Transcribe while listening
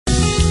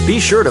Be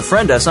sure to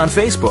friend us on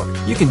Facebook.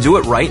 You can do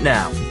it right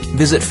now.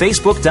 Visit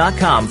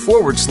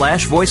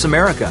facebook.com/Voice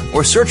America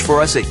or search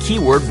for us at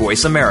keyword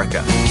Voice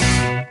America.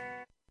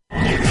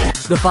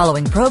 The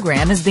following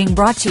program is being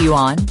brought to you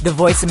on the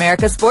Voice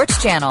America Sports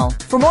Channel.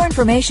 For more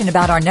information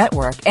about our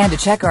network and to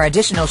check our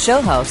additional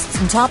show hosts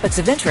and topics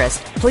of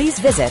interest, please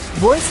visit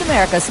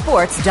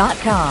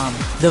voiceamericasports.com.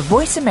 The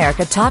Voice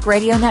America Talk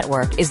Radio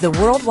Network is the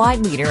worldwide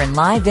leader in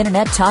live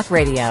Internet talk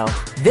radio.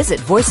 Visit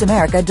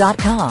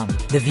voiceamerica.com.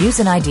 The views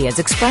and ideas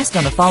expressed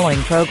on the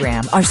following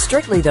program are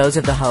strictly those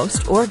of the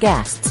host or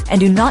guests and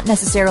do not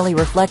necessarily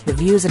reflect the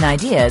views and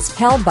ideas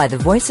held by the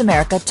Voice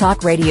America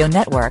Talk Radio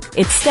Network,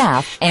 its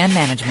staff, and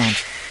management.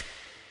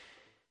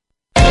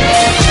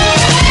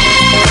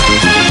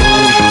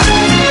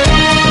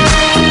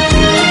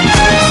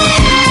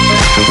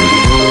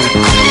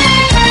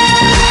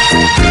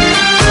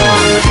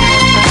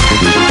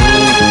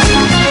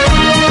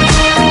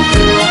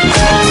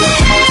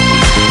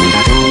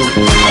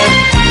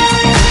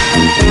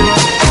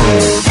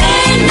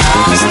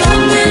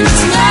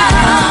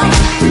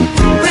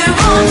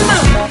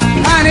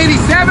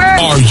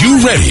 Are you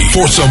ready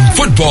for some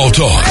football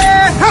talk?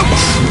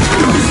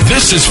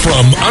 This is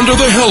From Under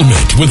the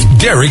Helmet with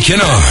Derek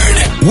Kennard.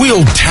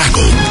 We'll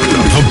tackle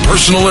the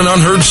personal and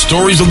unheard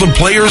stories of the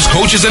players,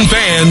 coaches, and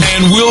fans,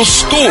 and we'll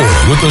score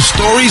with the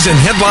stories and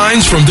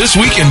headlines from this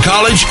week in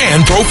college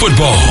and pro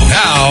football.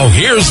 Now,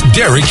 here's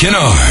Derek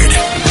Kennard.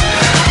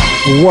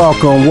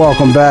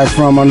 Welcome back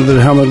from Under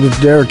the Helmet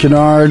with Derek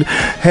Kennard.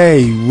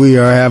 Hey, we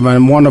are having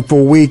a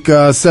wonderful week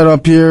set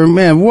up here.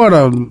 Man, what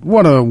a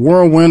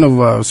whirlwind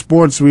of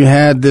sports we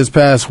had this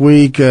past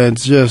week.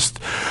 It's just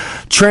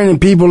training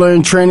people are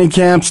in training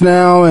camps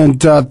now, and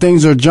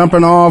things are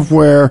jumping off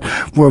where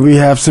we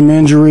have some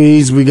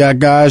injuries. We got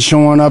guys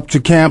showing up to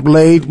camp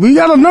late. We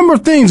got a number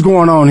of things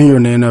going on here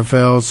in the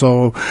NFL.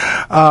 So,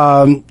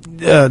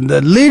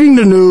 leading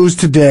the news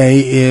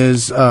today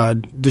is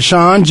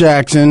Deshaun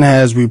Jackson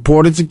has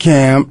reported to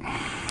camp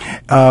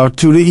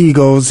to the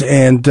Eagles,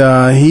 and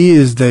he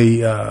is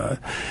the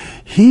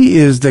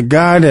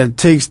guy that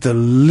takes the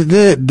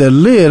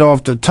lid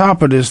off the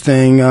top of this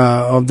thing,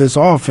 of this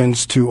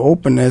offense, to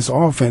open this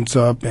offense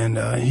up. And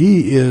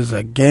he is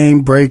a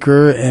game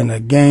breaker and a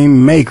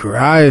game maker.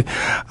 I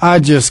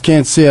just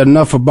can't say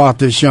enough about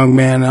this young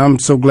man. I'm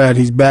so glad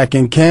he's back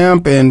in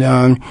camp, and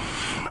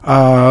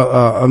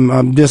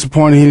I'm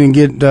disappointed he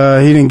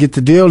didn't get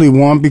the deal he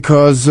wanted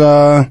because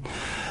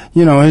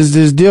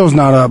his deal's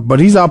not up, but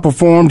he's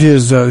outperformed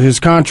his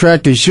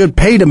contract. They should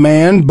pay the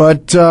man,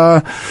 but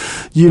the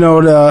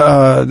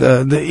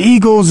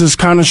Eagles is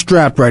kind of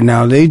strapped right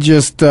now. They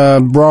just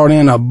brought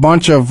in a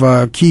bunch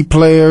of key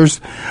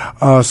players,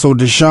 so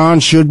Deshaun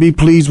should be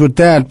pleased with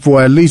that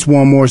for at least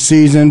one more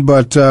season,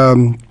 but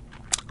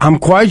I'm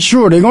quite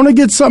sure they're going to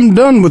get something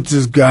done with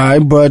this guy,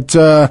 but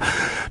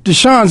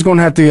Deshaun's going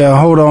to have to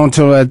hold on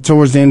till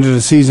towards the end of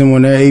the season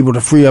when they're able to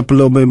free up a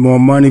little bit more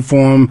money for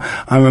him.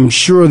 I'm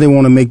sure they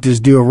want to make this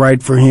deal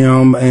right for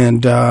him,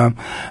 and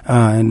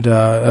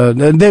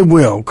they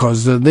will,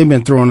 because they've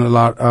been throwing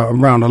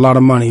around a lot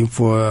of money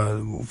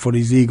for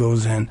these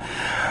Eagles. And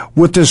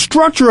with the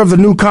structure of the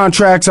new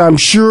contracts, I'm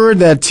sure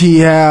that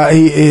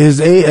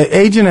his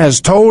agent has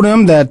told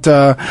him that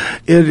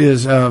it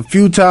is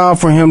futile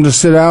for him to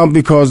sit out,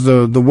 because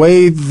the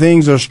way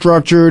things are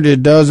structured,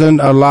 it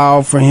doesn't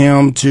allow for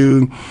him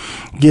to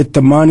get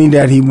the money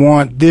that he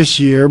wants this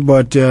year,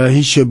 but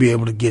he should be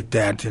able to get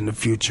that in the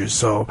future.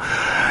 So,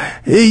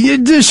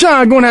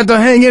 Deshaun gonna have to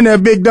hang in there,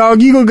 big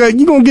dog. You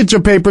gonna get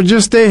your paper.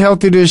 Just stay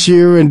healthy this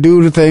year and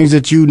do the things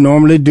that you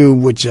normally do,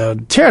 which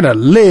tear the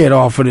lid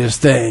off of this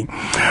thing.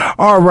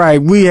 All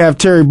right, we have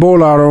Terry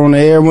Bollard on the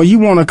air. Well, you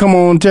want to come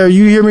on, Terry?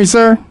 You hear me,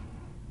 sir?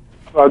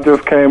 I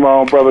just came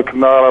on, Brother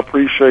Kennard. I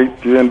appreciate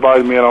you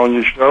inviting me on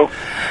your show.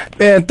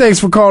 Man, thanks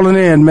for calling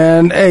in,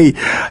 man. Hey,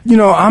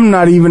 I'm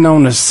not even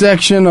on the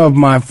section of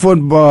my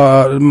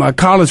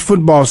college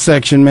football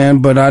section, man,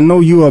 but I know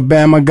you're a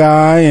Bama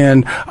guy,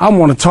 and I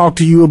want to talk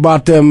to you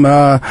about them,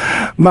 the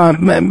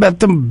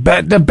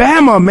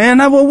Bama, man.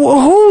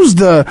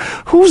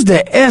 Who's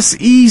the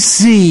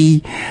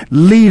SEC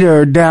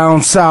leader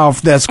down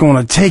south that's going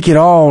to take it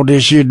all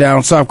this year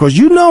down south? Because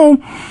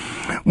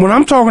when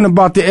I'm talking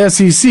about the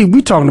SEC,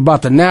 we're talking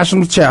about the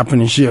national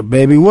championship,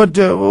 baby.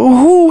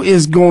 Who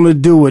is going to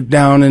do it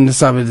down in the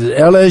south? Is it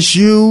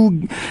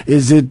LSU?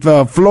 Is it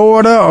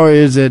Florida? Or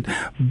is it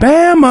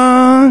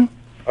Bama?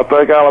 I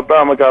think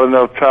Alabama got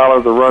enough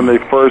talent to run their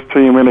first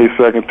team and their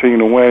second team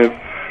to win,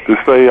 to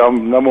say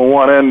I'm number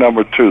one and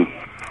number two.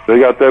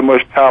 They got that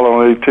much talent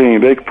on their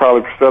team. They could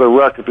probably set a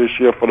record this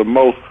year for the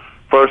most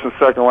first and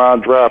second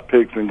round draft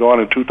picks and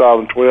going in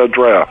 2012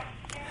 draft.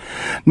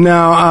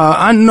 Now,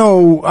 I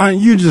know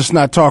you're just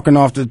not talking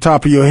off the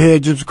top of your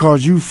head just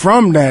because you're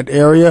from that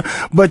area,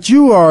 but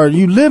you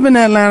live in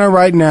Atlanta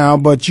right now,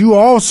 but you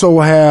also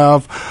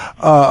have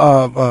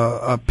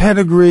a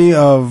pedigree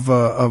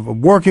of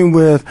working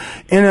with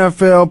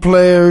NFL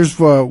players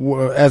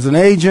as an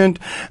agent.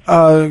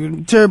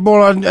 Terry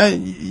Bullard,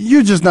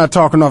 you're just not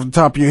talking off the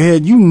top of your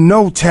head. You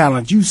know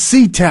talent, you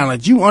see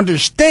talent, you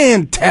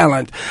understand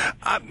talent.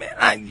 I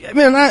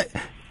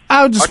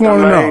just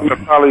want to know.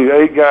 There's probably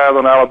 8 guys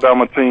on the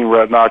Alabama team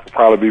right now could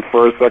probably be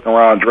first, second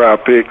round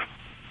draft picks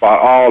by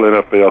all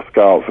NFL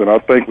scouts. And I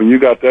think when you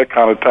got that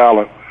kind of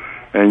talent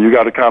and you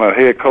got the kind of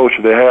head coach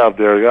they have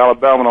there,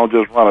 Alabama don't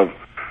just run a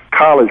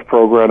college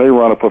program, they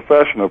run a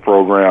professional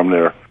program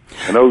there.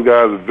 And those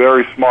guys are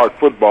very smart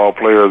football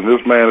players. And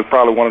this man is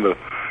probably one of the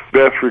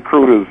best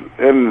recruiters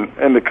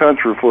in the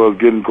country for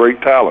getting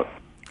great talent.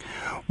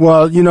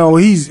 Well,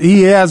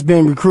 he has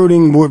been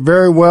recruiting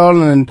very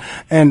well, and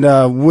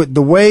with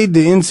the way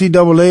the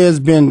NCAA has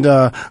been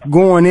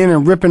going in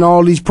and ripping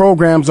all these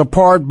programs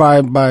apart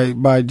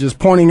by just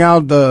pointing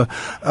out the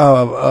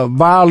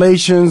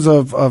violations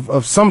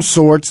of some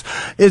sorts,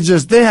 it's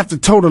just they have to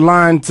toe the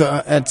line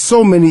at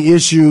so many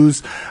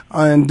issues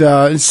and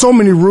so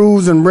many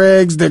rules and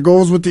regs that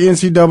goes with the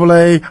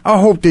NCAA. I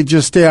hope they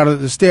just stay out of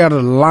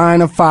the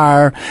line of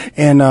fire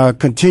and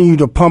continue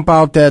to pump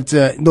out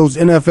those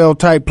NFL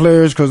type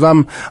players. Because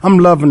I'm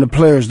loving the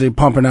players they're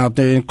pumping out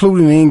there,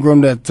 including Ingram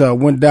that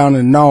went down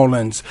in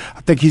Nolans. I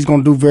think he's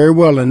going to do very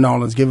well in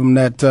Nolans, give him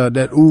that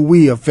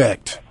ooh-wee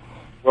effect.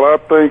 Well, I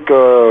think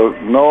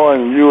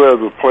knowing you as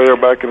a player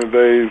back in the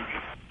days,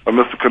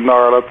 Mr.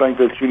 Kennard, I think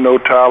that you know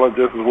talent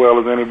just as well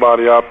as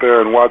anybody out there,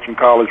 and watching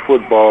college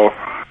football,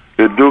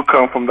 it do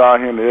come from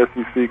down here in the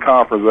SEC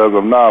conference as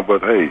of now,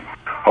 but hey,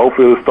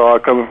 hopefully it'll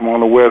start coming from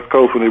on the West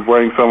Coast when they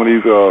bring some of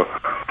these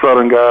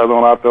Southern guys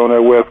on out there on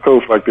that West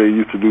Coast like they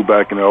used to do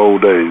back in the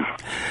old days.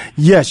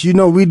 Yes,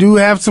 we do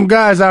have some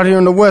guys out here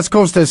on the West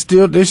Coast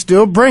they're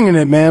still bringing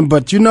it, man.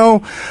 But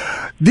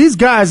these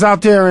guys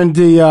out there in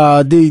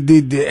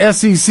the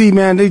SEC,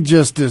 man, they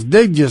just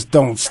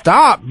don't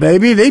stop,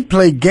 baby. They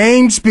play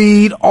game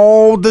speed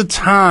all the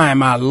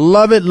time. I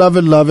love it, love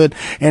it, love it.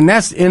 And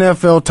that's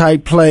NFL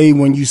type play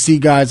when you see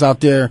guys out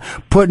there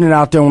putting it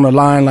out there on the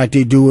line like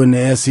they do in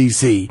the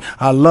SEC.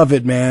 I love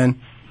it, man.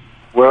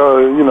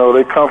 Well,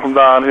 they come from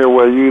down here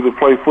where you either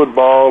play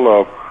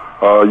football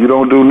or you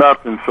don't do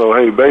nothing. So,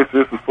 hey,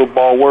 basically, this is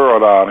football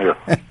world down here.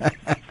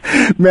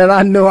 Man,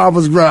 I know I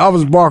was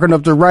barking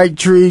up the right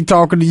tree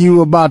talking to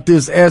you about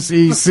this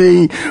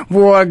SEC,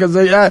 boy. Because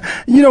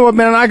you know what,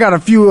 man, I got a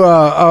few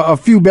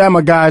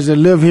Bama guys that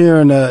live here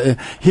in the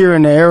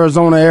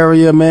Arizona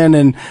area, man,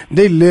 and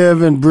they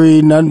live and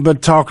breathe nothing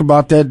but talk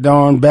about that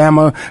darn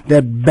Bama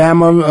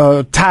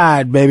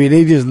Tide, baby.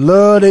 They just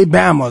love they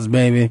Bamas,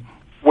 baby.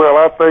 Well,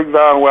 I think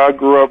down where I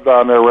grew up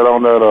down there, right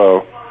on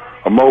that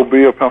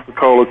Mobile,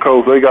 Pensacola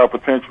coast, they got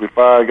potentially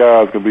 5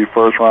 guys can be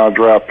first-round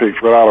draft picks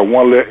right out of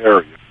one little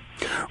area.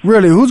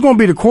 Really? Who's going to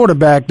be the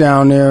quarterback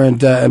down there in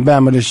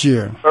Bama this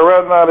year? So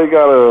right now they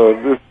got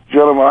this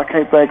gentleman, I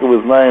can't think of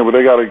his name, but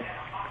they got a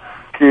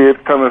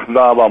kid coming from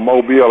down by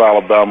Mobile,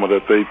 Alabama,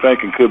 that they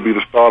thinking could be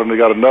the starter, and they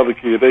got another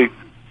kid. They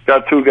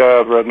got 2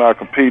 guys right now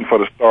competing for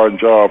the starting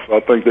job, so I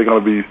think they're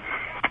going to be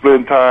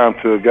splitting time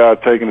to a guy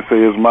taking to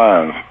say his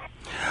minds.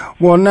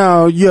 Well,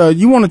 now,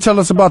 you want to tell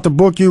us about the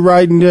book you're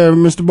writing there,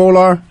 Mr.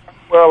 Bolar?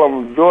 Well,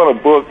 I'm doing a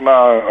book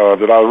now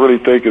that I really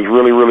think is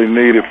really, really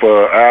needed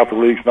for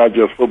athletes, not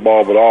just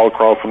football, but all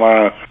across the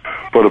line,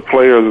 for the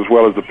players as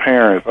well as the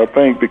parents. I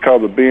think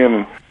because of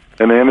being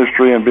in the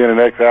industry and being an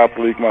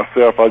ex-athlete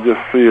myself, I just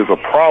see as a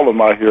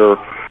problem out here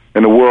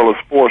in the world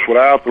of sports with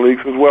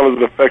athletes, as well as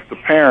it affects the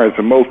parents.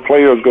 And most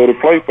players go to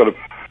play for the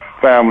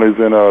families.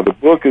 And the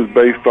book is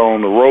based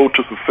on the road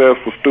to success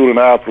for student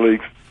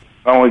athletes,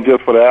 not only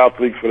just for the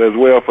athletes, but as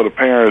well for the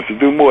parents, to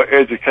do more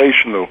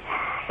educational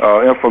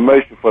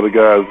information for the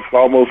guys. It's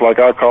almost like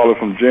I call it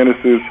from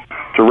Genesis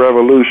to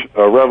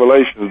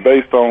Revelation,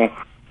 based on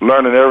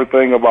learning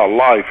everything about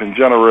life in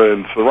general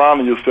and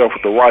surrounding yourself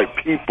with the right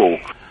people.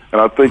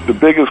 And I think the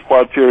biggest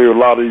criteria of a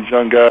lot of these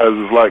young guys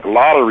is like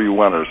lottery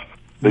winners.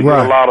 They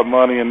get a lot of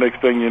money, and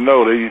next thing you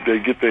know, they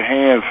get their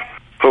hands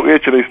so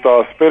itchy they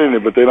start spending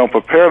it, but they don't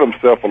prepare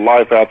themselves for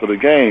life after the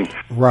game.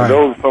 Right. And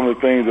those are some of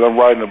the things that I'm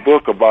writing a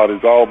book about.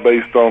 Is all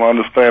based on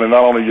understanding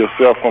not only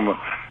yourself from an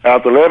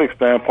athletic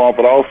standpoint,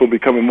 but also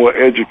becoming more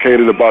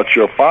educated about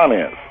your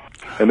finance.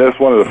 And that's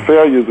one of the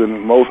failures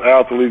in most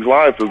athletes'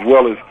 lives, as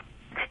well as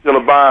instead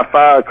of buying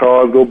 5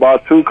 cars, go buy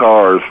 2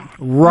 cars.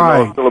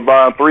 Right. Instead of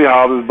buying 3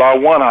 houses, buy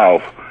 1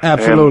 house.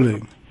 Absolutely.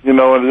 And,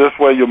 and that's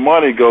where your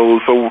money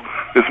goes. So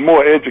it's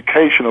more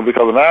educational,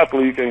 because an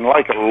athlete ain't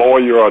like a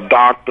lawyer or a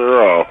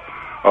doctor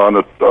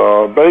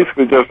or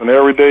basically just an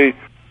everyday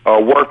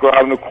worker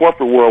out in the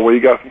corporate world where you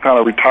got some kind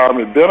of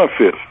retirement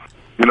benefits.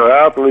 An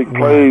athlete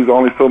plays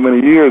only so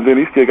many years, then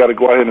he still got to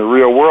go out in the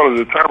real world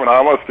and determine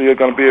how am I still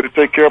going to be able to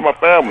take care of my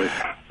family.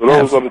 So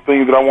those are the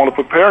things that I want to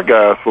prepare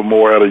guys for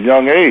more at a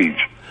young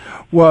age.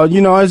 Well,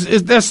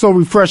 that's so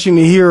refreshing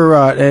to hear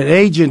an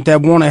agent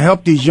that want to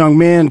help these young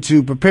men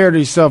to prepare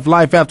themselves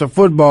life after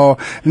football.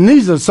 And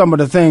these are some of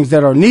the things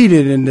that are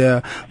needed in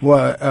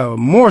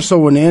more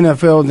so in the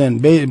NFL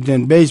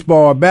than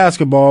baseball or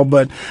basketball.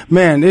 But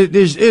man, it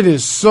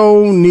is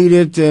so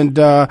needed. And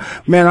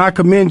man, I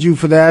commend you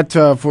for that,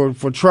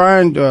 for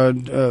trying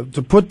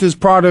to put this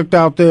product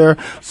out there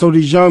so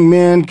these young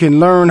men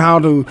can learn how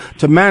to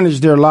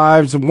manage their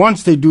lives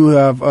once they do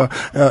have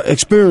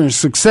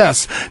experienced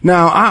success.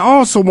 Now,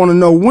 I also want to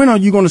know, when are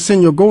you going to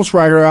send your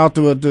ghostwriter out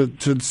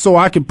to so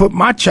I can put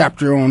my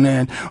chapter on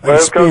that? Well,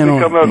 it's going to be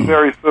coming up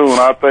very soon.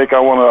 I think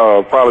I want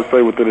to probably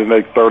say within the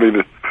next 30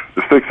 to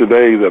 60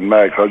 days at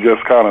max. I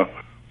just kind of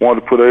wanted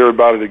to put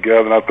everybody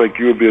together, and I think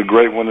you would be a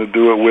great one to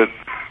do it with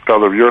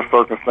because of your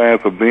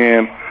circumstance of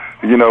being,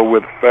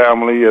 with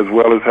family as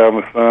well as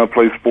having a son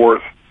play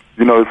sports.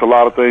 It's a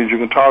lot of things you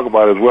can talk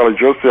about, as well as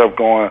yourself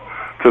going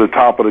to the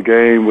top of the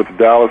game with the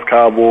Dallas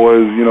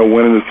Cowboys,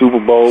 winning the Super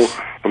Bowl.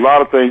 A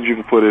lot of things you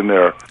can put in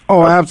there.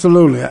 Oh,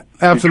 absolutely.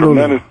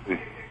 Tremendously.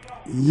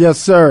 Yes,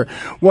 sir.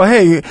 Well,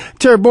 hey,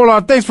 Terry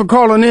Bollard, thanks for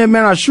calling in,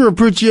 man. I sure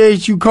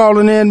appreciate you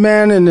calling in,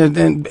 man. And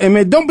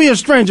man, don't be a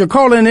stranger.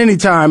 Call in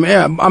anytime.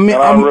 Yeah, I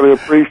really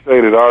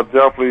appreciate it. I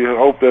definitely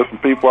hope there's some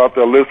people out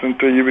there listening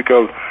to you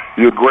because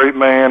you're a great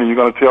man and you're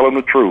going to tell them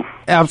the truth.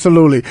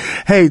 Absolutely.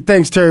 Hey,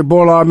 thanks, Terry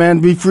Bollard,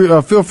 man.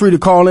 Feel free to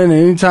call in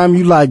anytime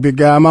you like, big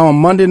guy. I'm on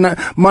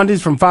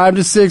Mondays from 5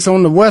 to 6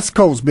 on the West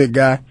Coast, big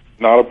guy.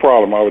 Not a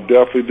problem. I would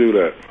definitely do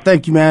that.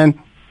 Thank you,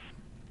 man.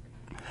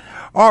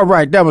 All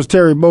right, that was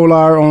Terry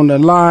Bollard on the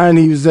line.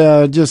 He was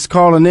just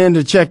calling in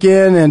to check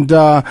in, and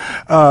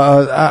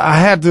I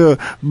had to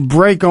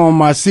break on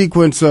my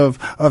sequence of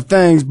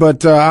things,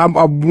 but I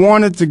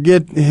wanted to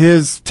get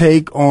his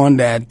take on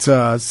that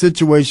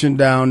situation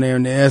down there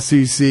in the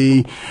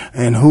SEC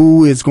and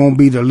who is going to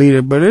be the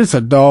leader. But it's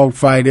a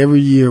dogfight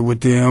every year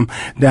with them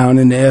down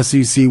in the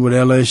SEC with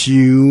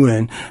LSU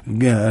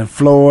and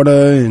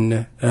Florida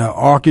and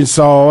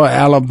Arkansas,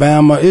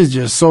 Alabama. It's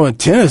just so in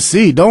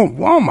Tennessee.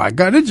 Oh my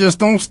God, it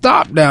just don't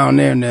stop down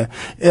there in the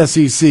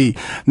SEC.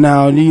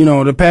 Now,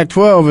 the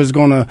Pac-12 is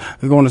going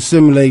to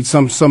simulate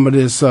some of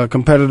this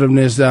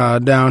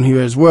competitiveness down here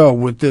as well,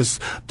 with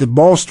the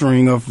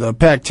bolstering of the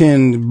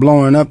Pac-10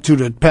 blowing up to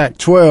the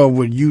Pac-12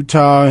 with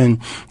Utah and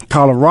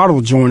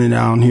Colorado joining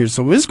down here.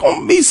 So it's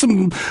going to be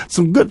some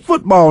good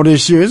football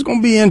this year. It's going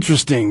to be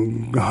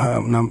interesting.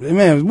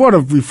 Man, what a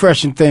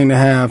refreshing thing to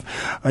have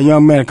a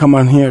young man come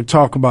on here and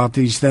talk about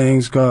these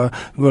things,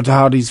 with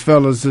how these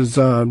fellas is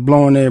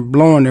blowing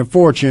their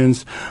fortunes,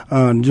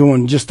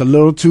 doing just a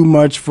little too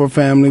much for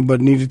family,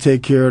 but need to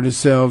take care of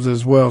themselves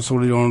as well, so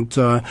they don't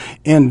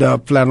end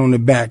up flat on their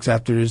backs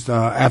after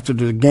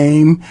the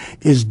game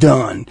is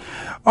done.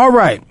 All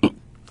right.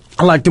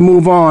 I'd like to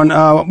move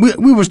on.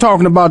 We was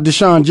talking about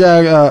Deshaun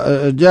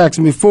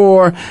Jackson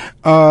before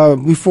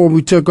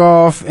we took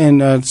off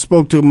and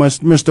spoke to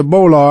Mr.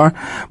 Bollard.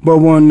 But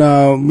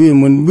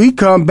when we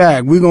come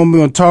back, we're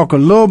gonna talk a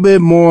little bit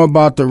more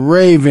about the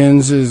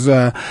Ravens.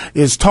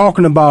 Is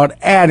talking about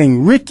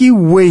adding Ricky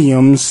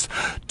Williams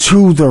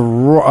to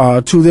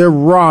their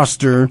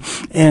roster,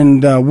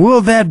 and will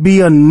that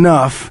be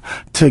enough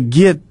to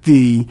get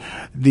the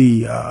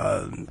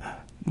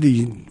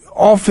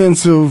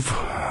offensive?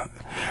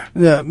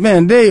 Yeah,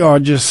 man, they are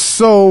just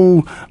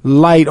so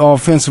light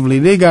offensively.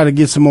 They got to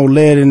get some more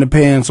lead in the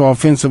pants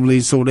offensively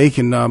so they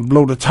can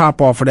blow the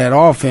top off of that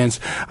offense.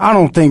 I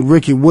don't think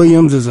Ricky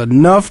Williams is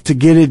enough to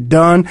get it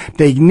done.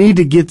 They need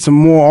to get some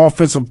more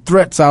offensive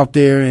threats out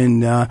there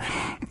in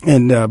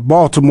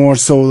Baltimore.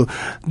 So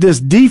this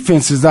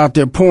defense is out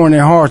there pouring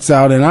their hearts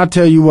out. And I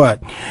tell you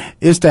what,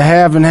 it's the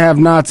have and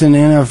have-nots in the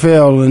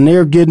NFL, and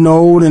they're getting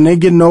old, and they're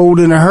getting old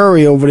in a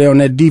hurry over there on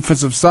that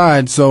defensive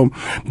side. So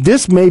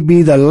this may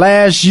be the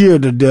last year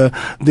that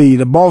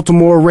the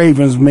Baltimore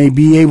Ravens may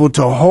be able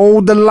to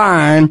hold the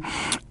line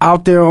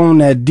out there on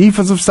that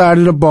defensive side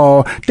of the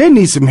ball. They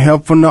need some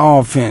help from the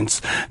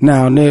offense.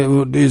 Now,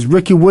 is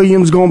Ricky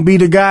Williams going to be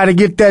the guy to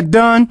get that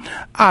done?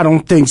 I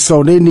don't think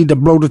so. They need to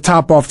blow the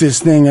top off this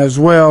thing as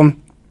well.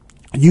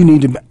 You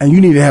need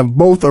to have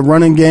both a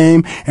running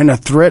game and a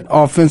threat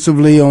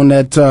offensively on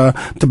that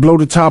to blow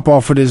the top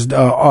off of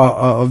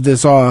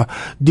this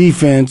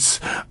defense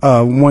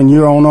when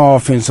you're on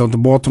offense of the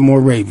Baltimore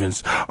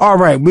Ravens. All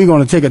right, we're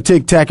going to take a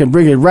tic tac and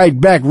bring it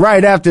right back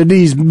right after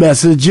these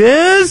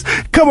messages.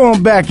 Come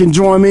on back and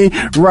join me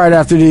right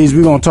after these.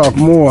 We're going to talk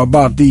more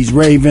about these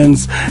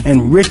Ravens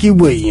and Ricky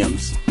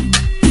Williams.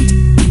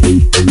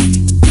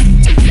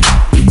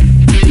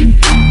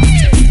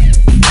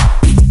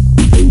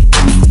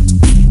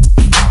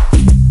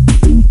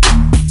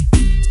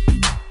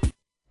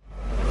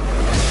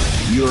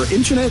 Your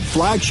internet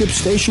flagship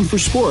station for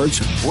sports,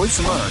 Voice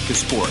America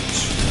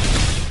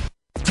Sports.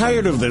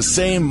 Tired of the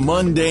same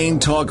mundane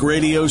talk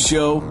radio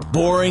show,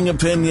 boring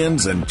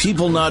opinions, and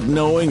people not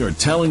knowing or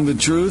telling the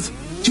truth?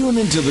 Tune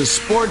into The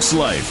Sports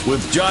Life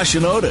with Josh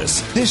and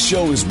Otis. This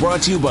show is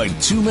brought to you by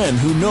two men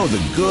who know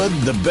the good,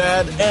 the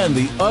bad, and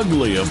the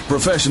ugly of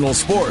professional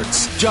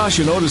sports. Josh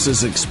and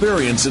Otis's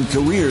experience and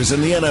careers in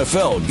the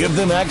NFL give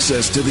them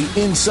access to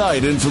the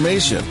inside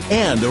information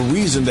and a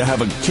reason to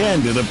have a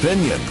candid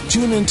opinion.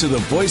 Tune into the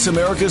Voice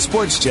America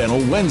Sports Channel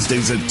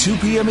Wednesdays at 2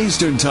 p.m.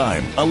 Eastern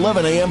Time,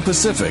 11 a.m.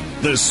 Pacific.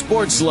 The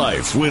Sports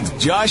Life with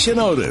Josh and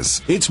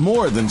Otis. It's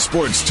more than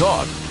sports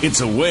talk. It's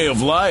a way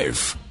of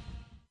life.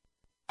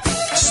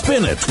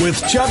 Spin It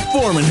with Chuck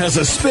Foreman has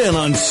a spin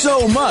on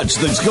so much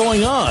that's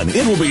going on.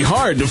 It will be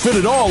hard to fit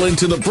it all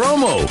into the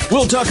promo.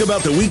 We'll talk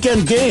about the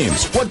weekend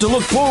games, what to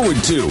look forward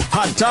to,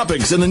 hot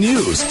topics in the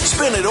news,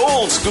 Spin It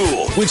Old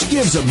School, which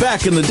gives a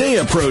back-in-the-day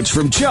approach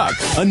from Chuck,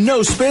 a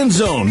no-spin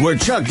zone where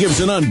Chuck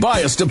gives an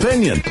unbiased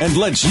opinion and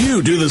lets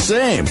you do the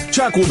same.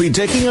 Chuck will be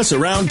taking us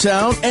around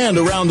town and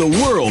around the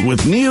world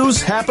with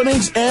news,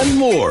 happenings, and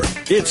more.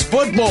 It's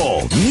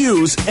football,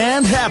 news,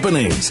 and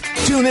happenings.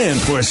 Tune in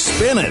for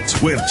Spin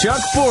It with Chuck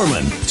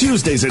Foreman,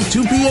 Tuesdays at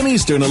 2 p.m.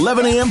 Eastern,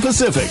 11 a.m.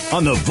 Pacific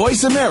on the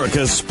Voice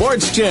America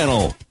Sports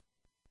Channel.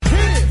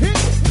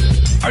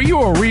 Are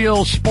you a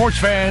real sports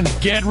fan?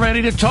 Get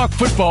ready to talk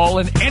football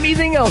and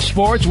anything else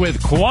sports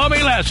with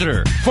Kwame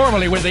Lassiter,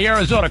 formerly with the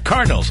Arizona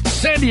Cardinals,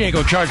 San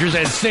Diego Chargers,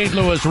 and St.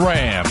 Louis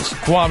Rams.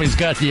 Kwame's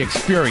got the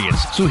experience,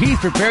 so he's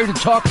prepared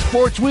to talk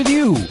sports with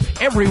you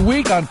every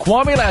week on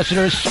Kwame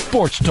Lassiter's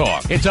Sports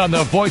Talk. It's on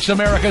the Voice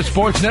America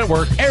Sports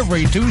Network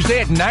every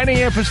Tuesday at 9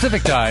 a.m.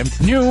 Pacific Time,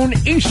 noon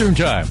Eastern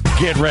Time.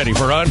 Get ready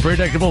for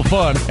unpredictable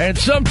fun and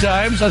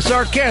sometimes a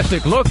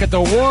sarcastic look at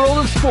the world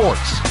of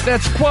sports.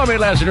 That's Kwame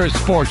Lassiter's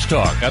Sports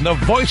Talk on the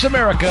Voice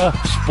America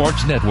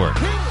Sports Network.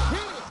 The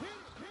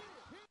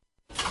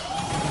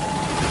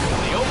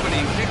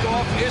opening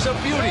kickoff is a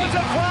beauty. It's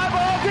a fly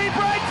ball deep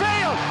right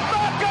field.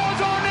 Back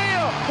goes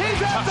O'Neal. He's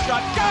at the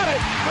shot. Got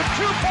it with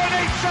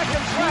 2.8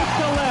 seconds left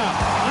to left.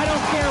 I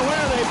don't care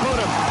where they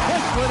put him.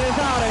 This one is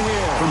out of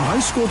here. From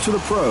high school to the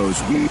pros,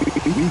 we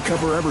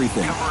cover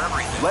everything.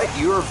 Let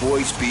your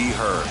voice be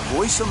heard.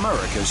 Voice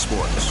America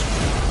Sports.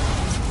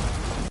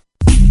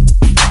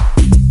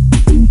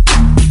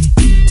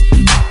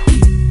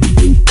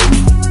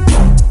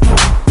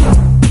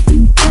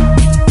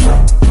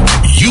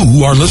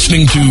 You are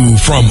listening to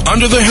From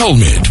Under the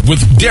Helmet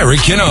with Derek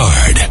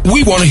Kennard.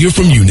 We want to hear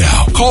from you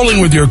now. Call in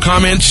with your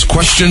comments,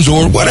 questions,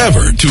 or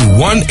whatever to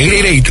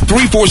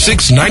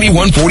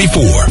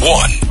 1-888-346-9144.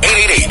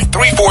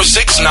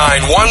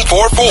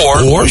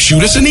 1-888-346-9144. Or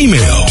shoot us an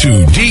email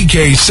to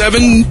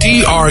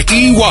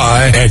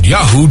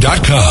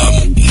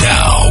dk7drey@yahoo.com.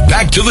 Now,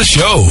 back to the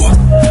show.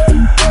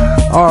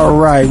 All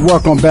right,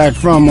 welcome back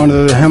from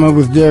Under the Helmet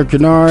with Derek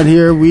Kennard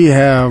here. We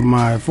have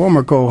my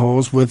former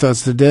co-host with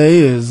us today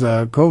is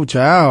Coach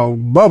Al.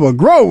 Bubba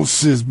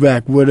Gross is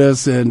back with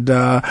us. And,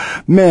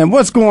 man,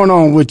 what's going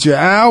on with you,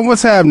 Al?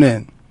 What's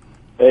happening?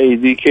 Hey,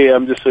 DK,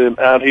 I'm just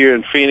out here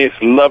in Phoenix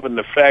loving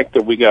the fact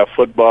that we got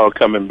football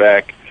coming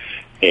back.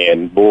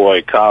 And,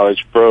 boy,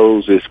 college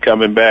pros is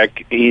coming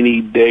back any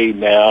day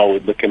now.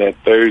 We're looking at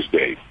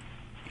Thursday.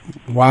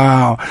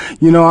 Wow.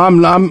 You know,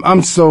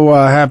 I'm so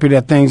happy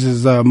that things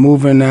is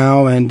moving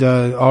now, and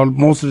all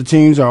the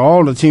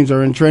teams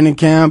are in training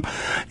camp,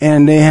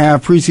 and they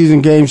have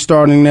preseason games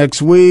starting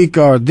next week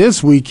or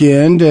this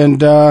weekend.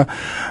 And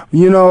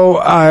you know,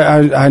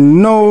 I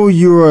know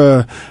you're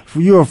a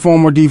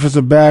former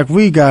defensive back.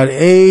 We got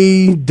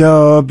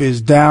A-Dub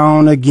is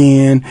down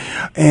again,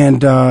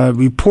 and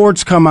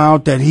reports come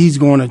out that he's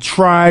going to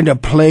try to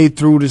play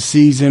through the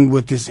season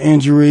with this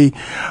injury.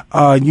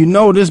 You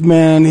know, this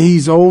man,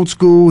 he's old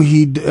school.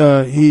 He's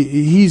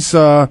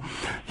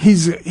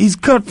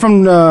cut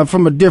from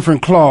a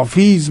different cloth.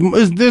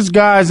 There's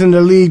guys in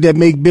the league that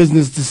make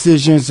business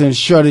decisions and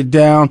shut it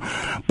down.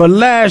 But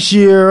last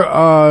year,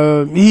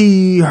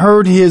 he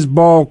hurt his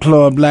ball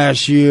club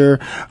last year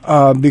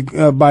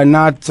by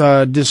not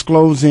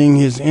disclosing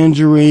his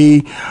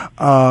injury.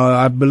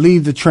 I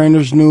believe the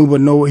trainers knew, but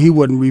no, he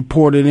wouldn't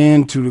report it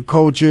in to the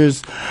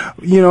coaches.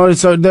 You know,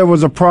 there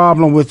was a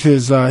problem with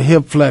his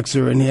hip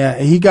flexor, and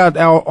he got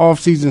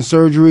off-season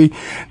surgery.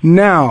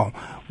 Now,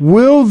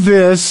 will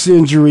this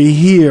injury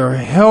here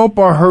help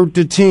or hurt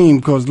the team?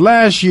 Because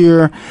last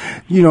year,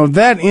 you know,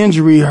 that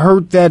injury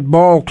hurt that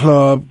ball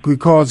club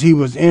because he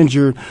was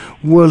injured.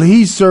 Will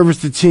he service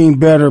the team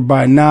better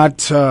by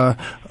not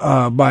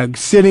by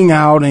sitting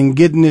out and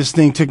getting this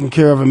thing taken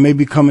care of and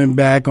maybe coming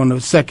back on the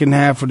second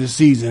half of the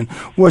season?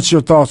 What's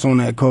your thoughts on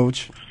that,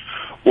 Coach?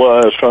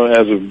 Well,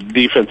 as a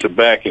defensive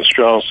back and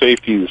strong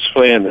safety that's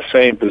playing the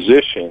same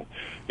position,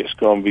 it's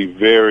going to be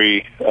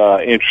very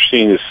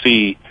interesting to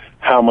see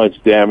how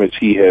much damage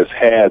he has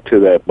had to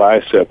that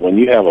bicep. When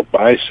you have a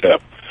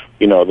bicep,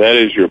 you know, that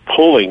is your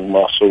pulling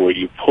muscle where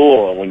you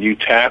pull, and when you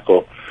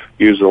tackle,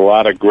 there's a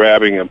lot of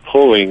grabbing and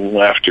pulling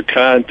after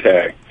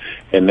contact,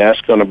 and that's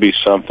going to be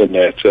something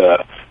that's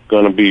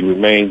going to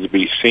remains to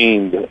be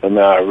seen. And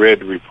I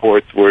read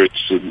reports where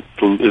it's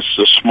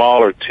a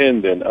smaller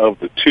tendon of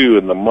the two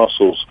in the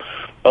muscles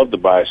of the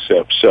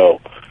bicep,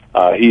 so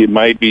it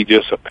might be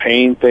just a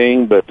pain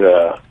thing, but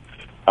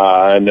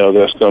I know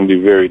that's going to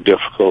be very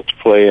difficult to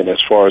play, and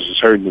as far as it's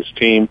hurting his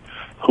team,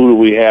 who do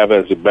we have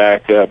as a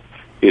backup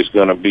is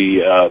going to be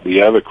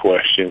the other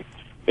question,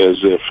 is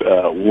if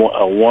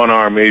a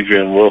one-arm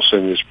Adrian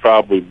Wilson is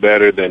probably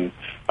better than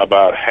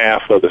about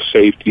half of the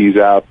safeties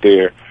out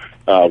there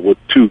with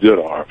two good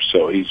arms.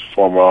 So he's a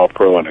former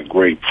All-Pro and a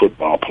great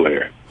football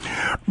player.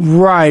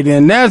 Right,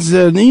 and that's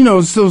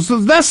so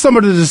that's some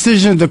of the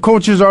decisions the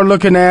coaches are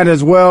looking at,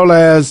 as well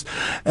as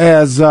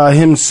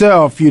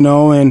himself,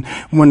 and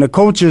when the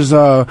coaches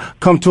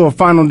come to a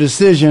final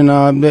decision,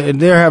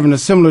 they're having a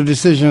similar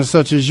decision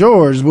such as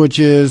yours, which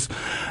is,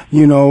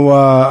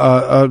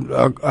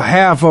 a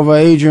half of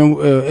Adrian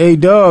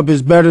A-Dub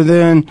is better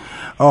than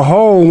a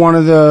whole one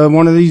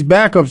of these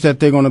backups that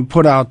they're going to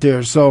put out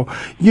there. So,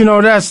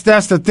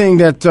 that's the thing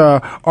that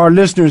our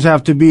listeners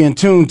have to be in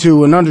tune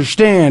to and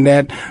understand,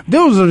 that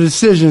those are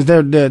decisions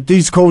that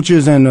these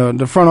coaches and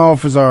the front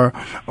office are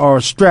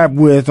strapped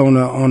with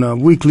on a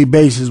weekly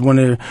basis when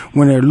they're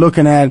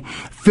looking at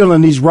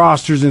filling these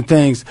rosters and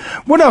things.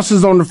 What else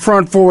is on the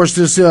front for us?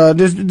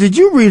 Did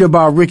you read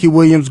about Ricky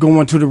Williams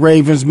going to the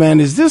Ravens, man?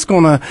 Is this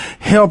going to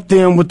help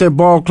them with their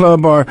ball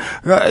club? Or,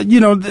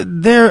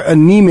 they're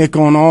anemic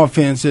on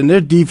offense, and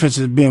their defense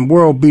has been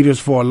world beaters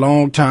for a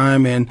long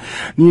time. And,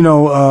 in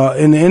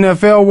the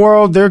NFL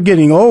world, they're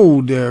getting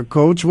old there,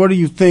 Coach. What do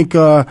you think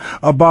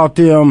about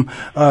them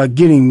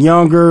getting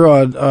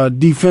younger?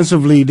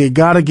 Defensively, they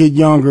got to get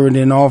younger. And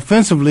then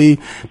offensively,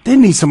 they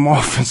need some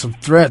offensive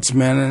threats,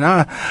 man. And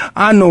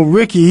I know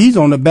Ricky, he's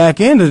on the back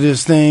end of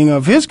this thing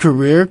of his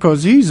career,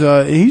 because he's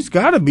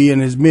got to be in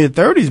his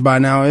mid-30s by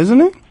now, isn't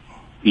he?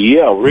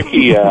 Yeah,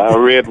 Ricky, I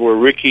read where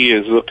Ricky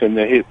is looking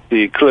to hit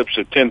the eclipse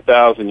of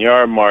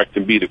 10,000-yard mark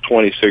to be the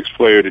 26th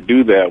player to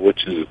do that,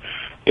 which is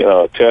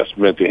a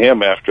testament to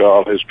him after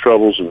all his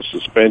troubles and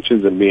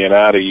suspensions and being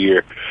out a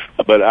year.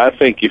 But I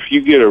think if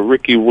you get a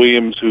Ricky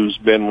Williams who's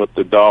been with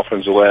the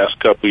Dolphins the last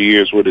couple of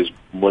years with his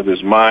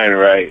mind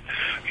right,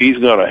 he's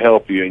going to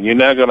help you. And you're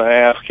not going to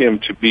ask him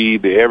to be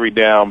the every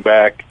down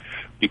back,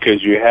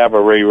 because you have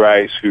a Ray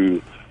Rice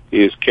who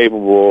is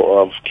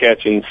capable of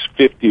catching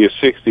 50 or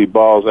 60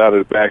 balls out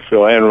of the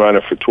backfield and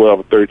running for 12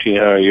 or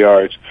 1,300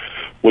 yards,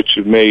 which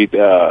has made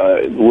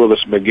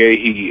Willis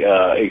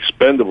McGahee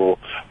expendable.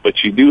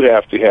 But you do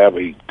have to have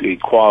a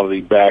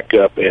quality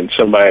backup and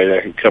somebody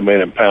that can come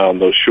in and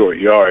pound those short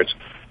yards.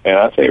 And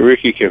I think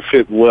Ricky can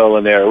fit well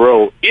in that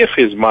role if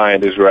his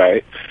mind is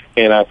right.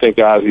 And I think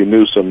Ozzie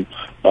Newsome,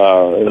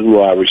 who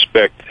I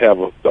respect, have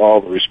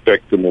all the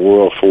respect in the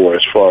world for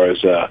as far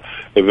as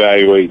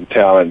evaluating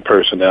talent and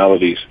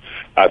personalities,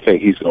 I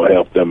think he's going to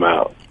help them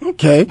out.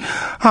 Okay.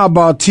 How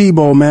about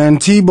Tebow, man?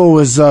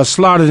 Tebow is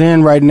slotted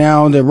in right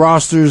now. The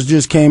rosters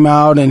just came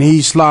out, and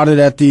he's slotted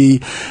at the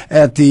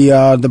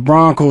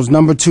Broncos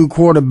number 2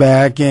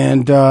 quarterback.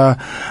 And come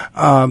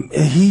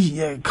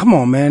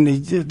on, man,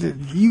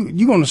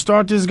 you going to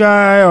start this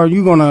guy, or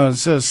you going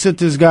to sit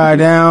this guy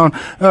down?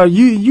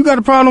 You got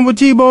a problem with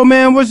Tebow,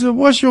 man?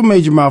 What's your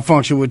major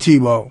malfunction with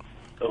Tebow?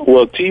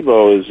 Well,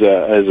 Tebow is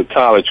as a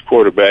college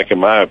quarterback, in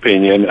my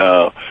opinion,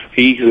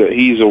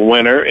 he's a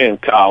winner in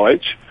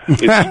college.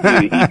 He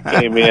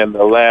came in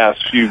the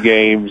last few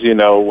games,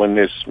 when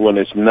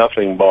it's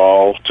nothing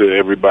ball to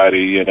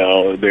everybody,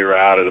 they were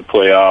out of the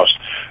playoffs.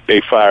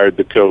 They fired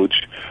the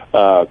coach.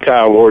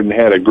 Kyle Orton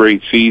had a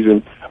great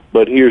season,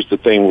 but here's the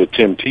thing with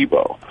Tim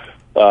Tebow: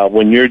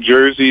 when your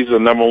jersey's the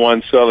number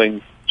 1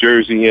 selling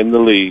jersey in the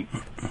league,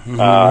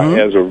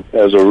 as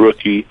a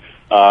rookie,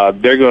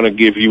 they're going to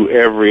give you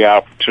every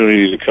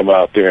opportunity to come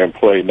out there and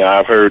play. Now,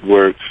 I've heard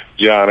where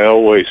John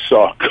Elway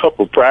saw a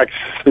couple practices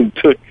and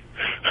took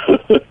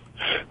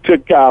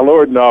Kyle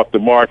Orton off the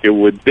market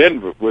with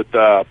Denver, with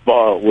the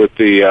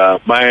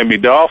Miami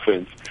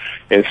Dolphins,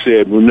 and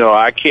said, "Well, no,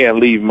 I can't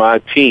leave my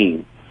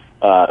team,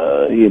 resting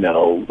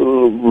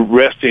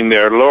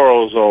their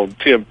laurels on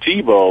Tim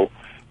Tebow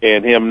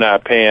and him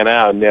not paying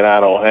out, and then I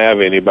don't have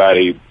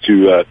anybody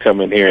to come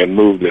in here and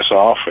move this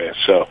offense."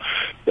 So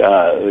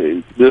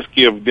let's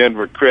give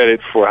Denver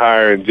credit for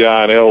hiring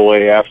John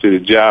Elway after the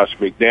Josh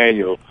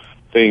McDaniel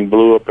thing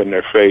blew up in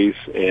their face,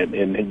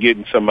 and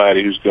getting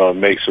somebody who's going to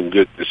make some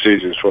good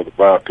decisions for the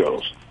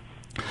Broncos.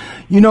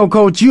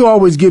 Coach, you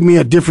always give me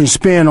a different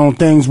spin on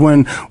things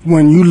when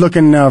you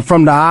looking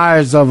from the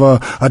eyes of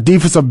a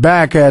defensive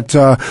back at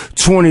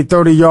 20,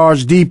 30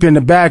 yards deep in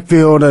the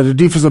backfield, the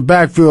defensive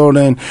backfield,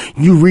 and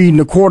you reading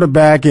the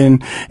quarterback,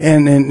 and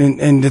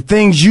the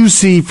things you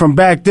see from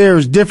back there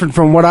is different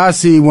from what I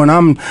see when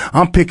I'm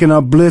picking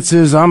up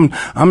blitzes. I'm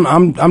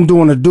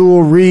doing a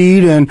dual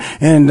read, and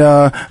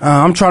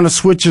I'm trying to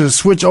switch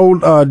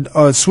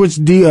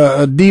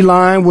D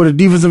line with a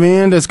defensive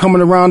end that's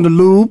coming around the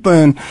loop,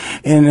 and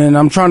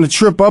I'm trying to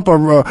trip up a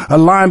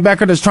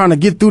linebacker that's trying to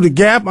get through the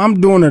gap, I'm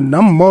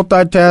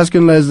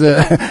multitasking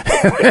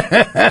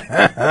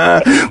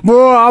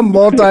boy, I'm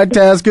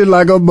multitasking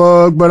like a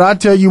bug. But I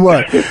tell you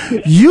what,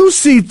 you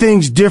see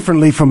things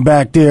differently from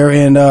back there,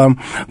 and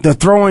the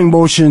throwing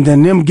motions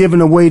and them giving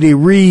away their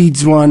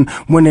reads when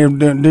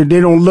they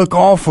don't look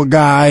off a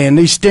guy and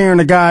they staring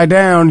a guy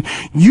down.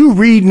 You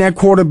reading that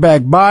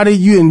quarterback body,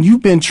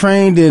 you've been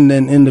trained in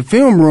the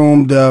film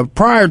room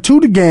prior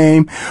to the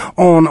game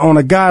on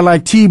a guy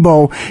like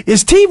Tebow.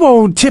 Is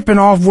Tebow tipping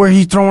off where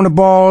he's throwing the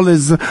ball,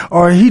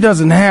 or he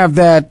doesn't have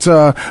that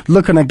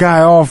looking a guy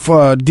off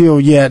deal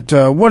yet?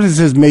 What is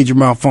his major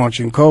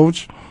malfunction,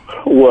 Coach?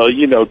 Well,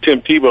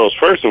 Tim Tebow's,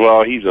 first of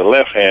all, he's a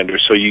left-hander,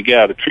 so you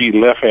got to treat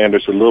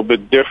left-handers a little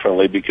bit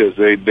differently because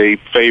they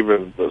favor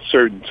a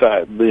certain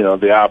side,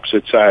 the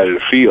opposite side of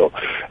the field.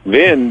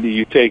 Then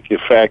you take the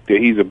fact that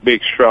he's a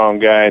big, strong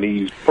guy, and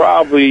he's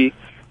probably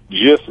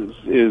just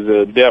as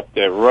adept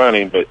at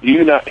running, but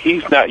you're not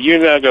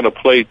going to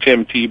play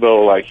Tim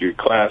Tebow like your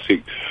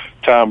classic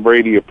Tom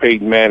Brady or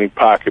Peyton Manning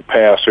pocket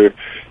passer.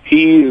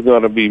 He's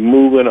going to be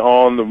moving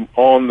on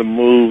the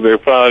move. They're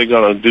probably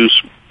going to do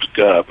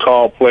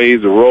call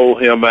plays to roll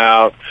him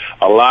out,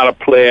 a lot of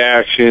play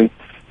action.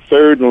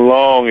 3rd and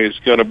long is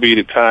going to be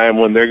the time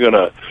when they're going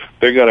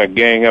to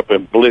gang up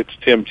and blitz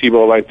Tim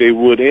Tebow like they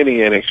would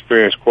any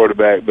inexperienced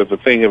quarterback. But the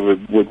thing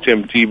with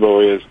Tim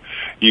Tebow is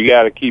you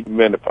got to keep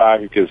him in the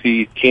pocket because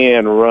he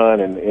can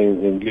run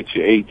and get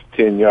you 8 to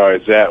 10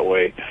 yards that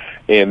way.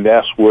 And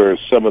that's where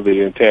some of the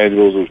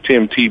intangibles of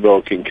Tim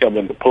Tebow can come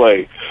into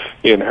play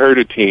and hurt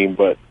a team.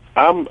 But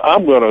I'm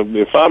gonna,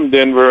 if I'm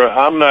Denver,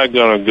 I'm not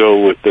gonna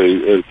go with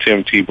the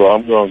Tim Tebow.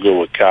 I'm gonna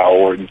go with Kyle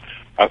Orton.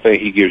 I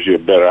think he gives you a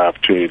better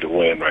opportunity to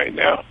win right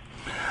now.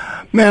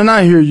 Man,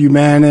 I hear you,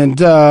 man. And,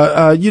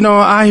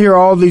 I hear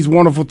all these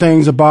wonderful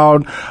things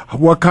about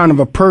what kind of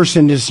a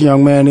person this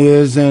young man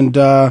is. And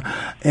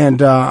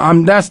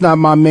that's not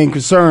my main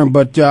concern,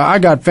 but, I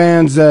got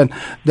fans that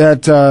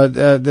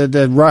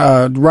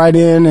write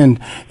in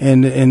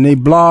and they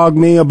blog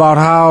me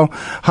about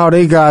how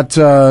they got,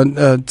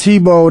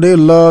 Tebow. They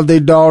love their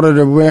daughter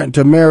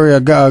to marry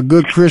a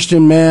good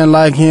Christian man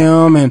like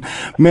him. And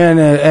man,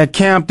 at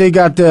camp,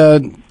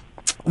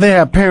 they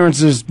have parents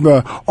that's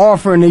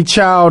offering their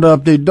child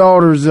up, their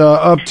daughters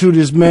up to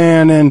this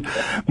man. And,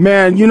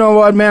 man, you know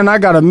what, man? I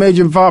got a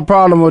major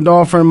problem with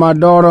offering my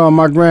daughter or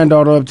my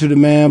granddaughter up to the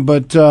man.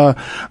 But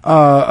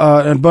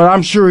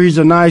I'm sure he's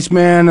a nice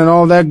man and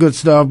all that good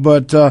stuff.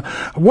 But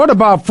what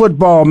about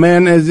football,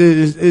 man? Is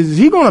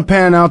he going to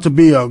pan out to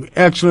be an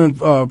excellent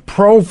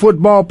pro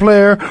football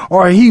player,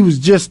 or he was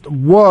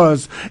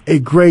a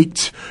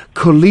great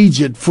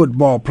collegiate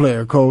football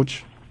player,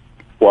 Coach?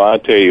 Well, I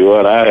tell you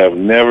what, I have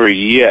never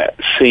yet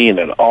seen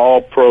an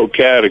all-pro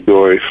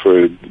category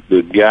for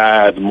the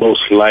guy I'd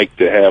most like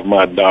to have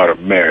my daughter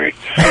marry.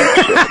 So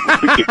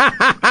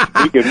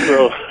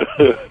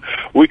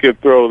we can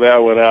throw that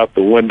one out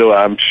the window.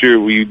 I'm sure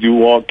we do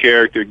want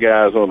character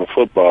guys on the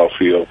football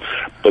field,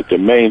 but the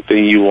main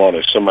thing you want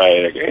is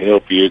somebody that can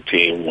help your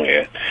team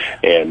win.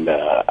 And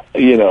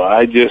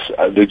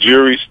the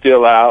jury's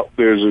still out.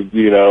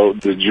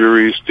 The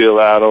jury's still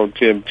out on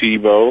Tim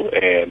Tebow,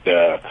 and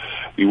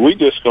we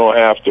just going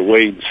to have to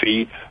wait and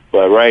see.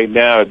 But right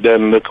now, it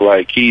doesn't look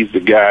like he's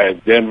the guy in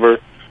Denver.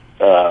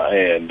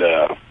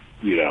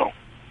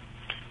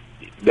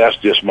 That's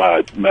just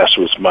my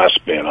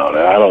spin on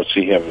it. I don't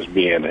see him as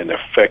being an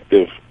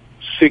effective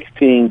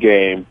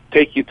 16-game,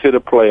 take you to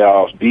the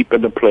playoffs, deep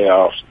in the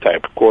playoffs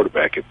type of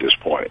quarterback at this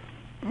point.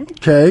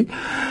 Okay.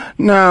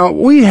 Now,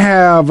 we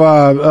have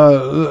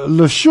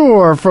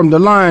LeSure from the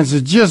Lions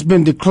has just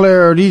been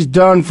declared. He's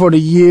done for the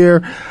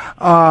year.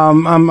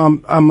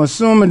 I'm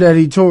assuming that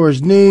he tore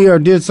his knee or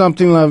did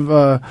something like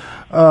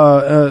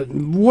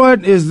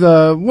what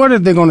are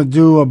they going to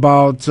do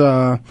about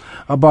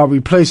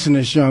replacing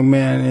this young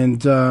man?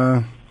 And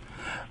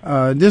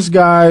this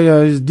guy,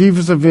 his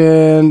defensive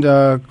end,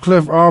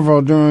 Cliff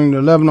Arvo, during the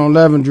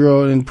 11-on-11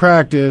 drill in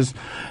practice,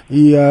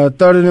 he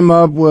thudded him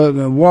up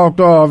and walked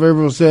off.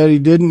 Everyone said he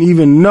didn't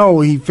even know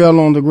he fell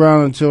on the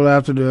ground until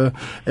after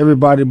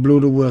everybody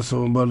blew the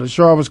whistle. But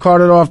LeSure was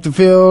carted off the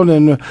field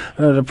and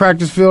the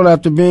practice field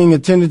after being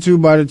attended to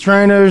by the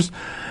trainers.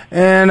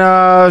 And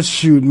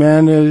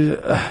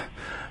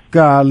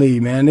golly,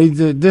 man,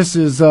 this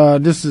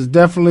is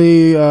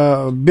definitely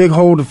a big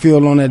hole to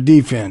fill on that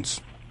defense.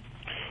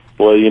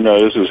 Well,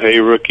 this is, hey,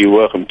 rookie,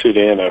 welcome to the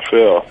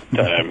NFL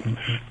time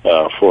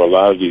for a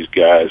lot of these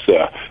guys.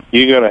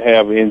 You're going to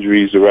have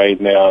injuries right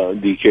now,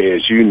 DK,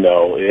 as you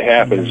know. It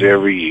happens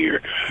every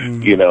year.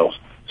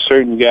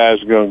 Certain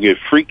guys are going to get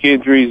freak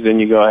injuries, then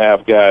you're going to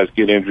have guys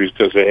get injuries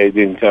because they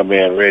didn't come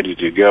in ready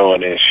to go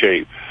and in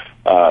shape.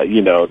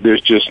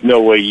 There's just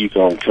no way you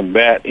can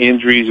combat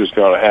injuries. It's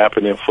going to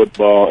happen in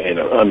football, and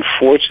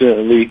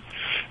unfortunately,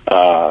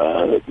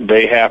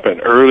 they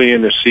happen early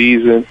in the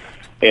season.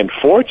 And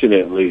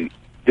fortunately,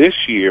 this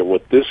year,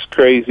 with this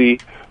crazy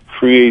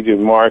free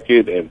agent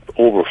market and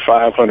over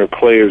 500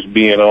 players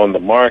being on the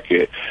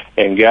market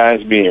and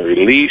guys being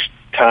released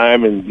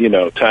time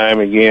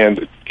again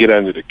to get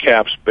under the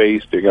cap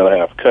space. They're going to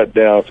have cut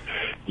downs.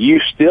 You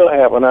still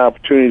have an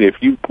opportunity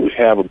if you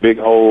have a big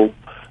hole,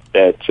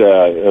 that's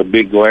a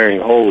big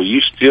glaring hole.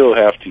 You still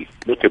have to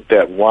look at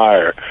that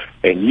wire,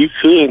 and you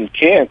can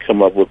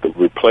come up with a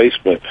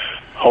replacement.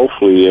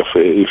 Hopefully,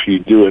 if you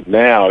do it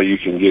now, you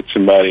can get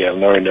somebody and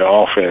learn their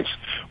offense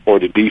or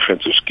the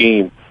defensive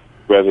scheme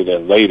rather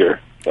than later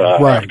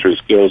after it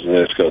goes, and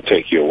it's going to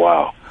take you a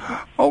while.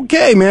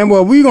 Okay, man.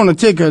 Well, we're going to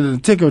take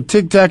a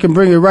tic-tac and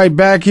bring it right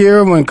back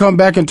here. We're going to come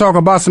back and talk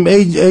about some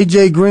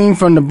A.J. Green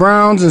from the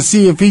Browns and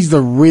see if he's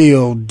the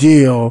real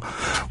deal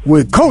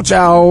with Coach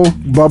Al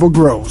Bubba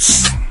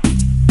Gross.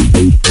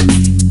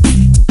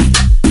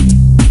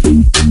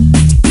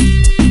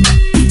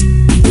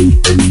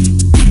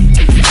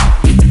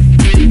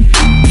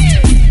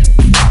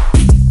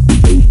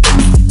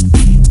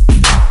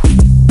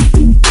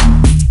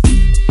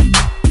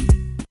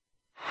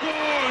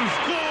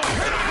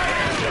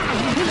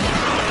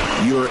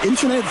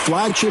 Internet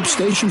flagship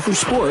station for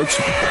sports.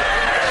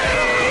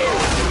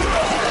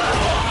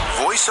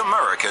 Voice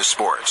America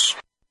Sports.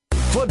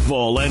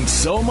 Football and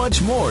so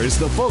much more is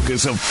the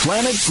focus of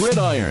Planet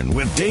Gridiron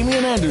with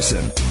Damian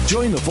Anderson.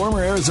 Join the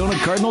former Arizona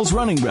Cardinals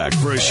running back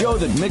for a show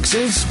that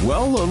mixes,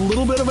 well, a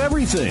little bit of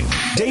everything.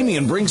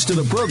 Damian brings to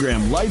the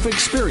program life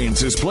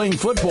experiences playing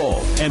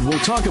football, and we'll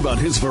talk about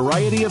his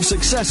variety of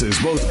successes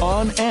both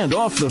on and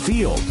off the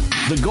field.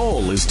 The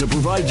goal is to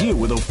provide you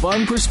with a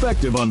fun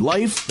perspective on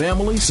life,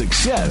 family,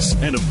 success,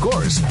 and of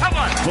course,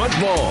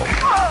 football.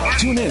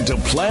 Tune in to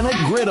Planet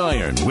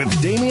Gridiron with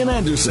Damian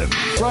Anderson,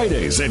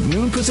 Fridays at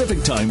noon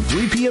Pacific Time,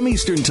 3 p.m.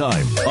 Eastern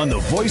Time on the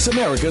Voice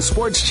America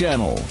Sports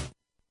Channel.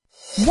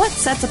 What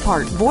sets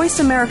apart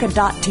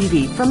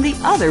VoiceAmerica.tv from the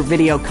other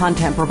video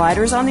content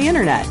providers on the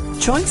Internet?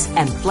 Choice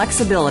and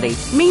flexibility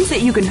means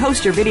that you can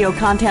host your video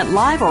content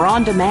live or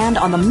on demand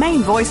on the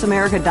main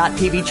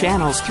VoiceAmerica.tv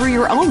channels through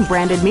your own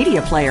branded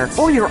media player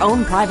or your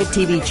own private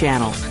TV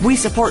channel. We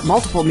support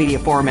multiple media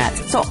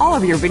formats, so all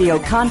of your video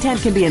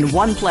content can be in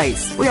one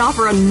place. We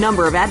offer a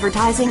number of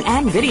advertising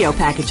and video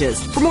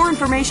packages. For more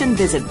information,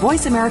 visit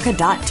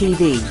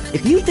VoiceAmerica.tv.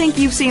 If you think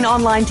you've seen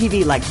online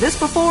TV like this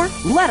before,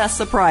 let us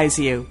surprise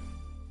you.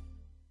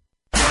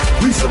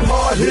 We some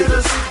hard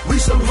hitters. We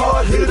some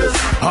hard hitters.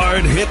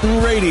 Hard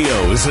Hittin' Radio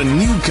is a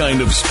new kind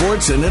of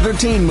sports and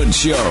entertainment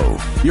show.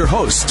 Your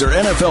hosts are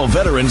NFL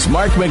veterans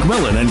Mark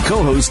McMillan and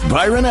co-host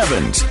Byron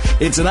Evans.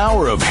 It's an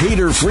hour of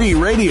hater-free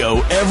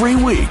radio every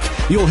week.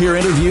 You'll hear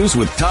interviews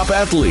with top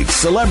athletes,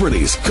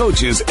 celebrities,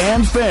 coaches,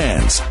 and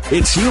fans.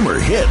 It's humor,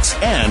 hits,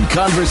 and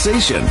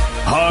conversation.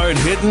 Hard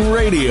Hittin'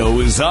 Radio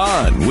is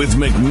on with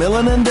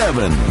McMillan and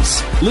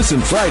Evans.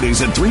 Listen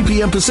Fridays at 3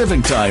 p.m.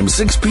 Pacific Time,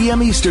 6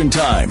 p.m. Eastern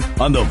Time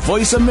on the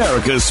Voice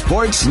America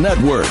Sports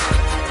Network.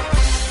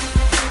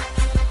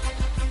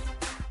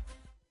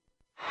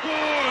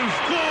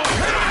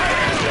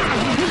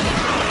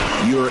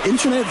 Your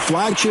internet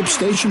flagship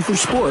station for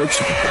sports.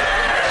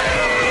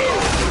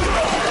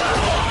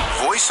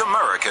 Voice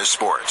America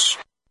Sports.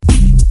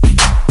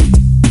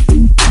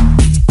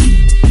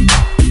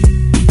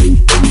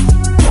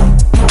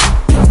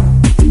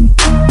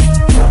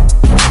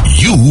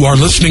 You are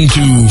listening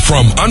to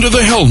From Under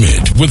the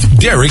Helmet with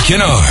Derek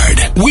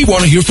Kennard. We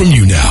want to hear from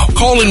you now.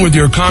 Call in with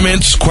your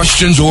comments,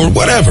 questions, or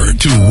whatever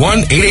to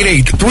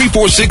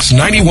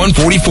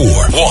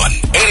 1-888-346-9144.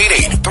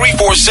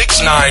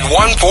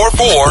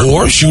 1-888-346-9144.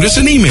 Or shoot us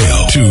an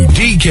email to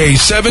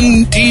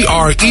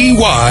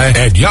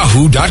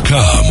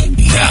dk7drey@yahoo.com.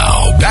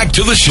 Now, back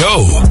to the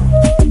show.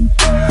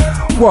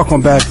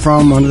 Welcome back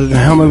from Under the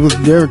Helmet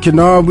with Derek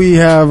Kennard. We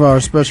have our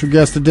special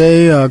guest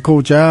today,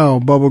 Coach Al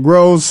Bubba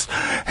Gross.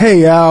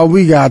 Hey, Al,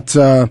 we got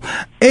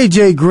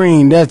A.J.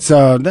 Green. That's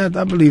I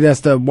believe that's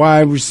the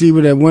wide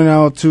receiver that went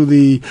out to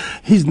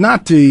he's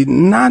not the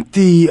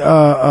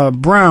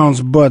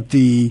Browns, but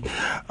the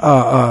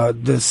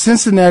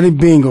Cincinnati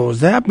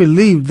Bengals. I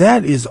believe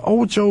that is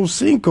Ocho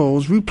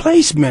Cinco's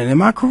replacement.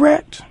 Am I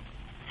correct?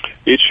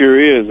 It sure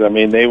is. I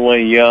mean, they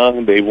went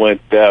young. They went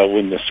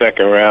in the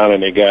second round,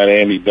 and they got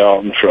Andy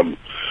Dalton from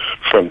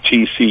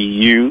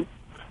TCU.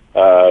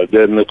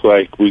 Doesn't look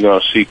like we're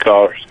going to see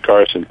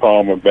Carson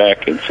Palmer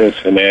back in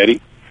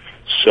Cincinnati.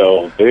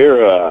 So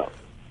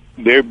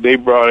they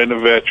brought in a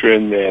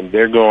veteran, and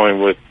they're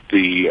going with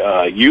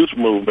the youth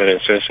movement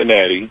in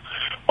Cincinnati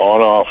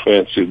on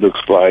offense, it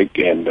looks like.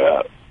 And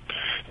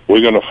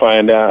we're going to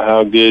find out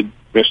how good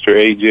Mr.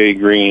 A.J.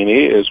 Green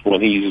is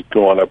when he's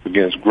going up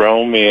against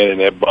grown men in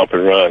that bump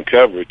and run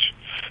coverage.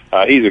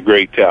 He's a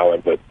great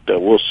talent, but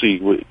we'll see.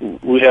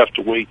 We have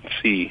to wait and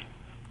see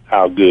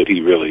how good he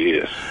really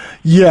is.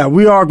 Yeah,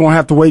 we are going to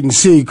have to wait and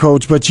see,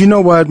 Coach. But you know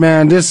what,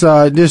 man? This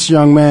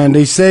young man,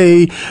 they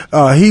say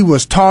he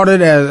was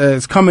touted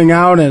as coming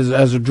out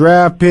as a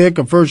draft pick,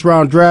 a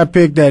first-round draft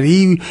pick, that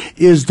he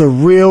is the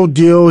real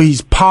deal.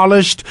 He's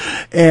polished,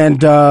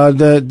 and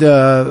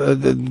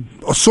the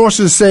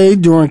sources say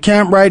during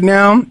camp right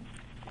now,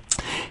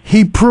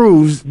 he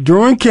proves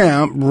during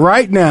camp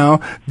right now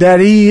that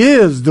he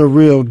is the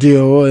real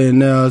deal. And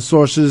my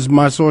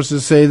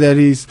sources say that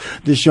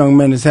this young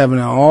man is having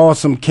an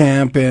awesome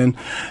camp, and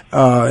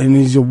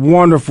he's a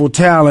wonderful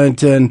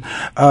talent. And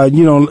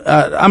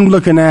I'm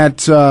looking at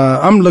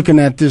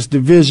this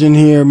division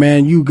here,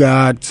 man. You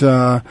got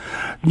the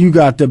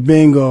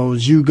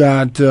Bengals, you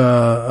got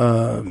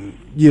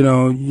you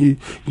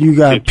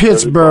got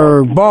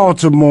Pittsburgh,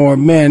 Baltimore,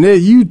 man.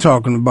 You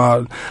talking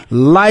about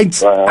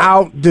lights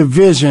out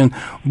division,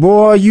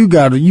 boy. You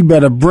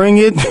better bring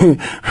it,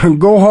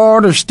 go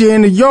hard or stay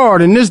in the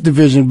yard in this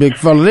division, big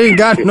fella. They ain't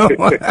got no.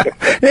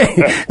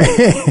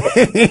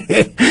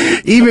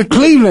 Even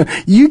Cleveland,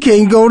 you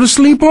can't go to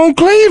sleep on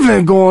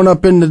Cleveland going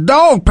up in the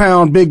dog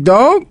pound, big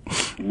dog.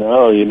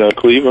 No,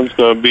 Cleveland's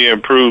going to be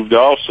improved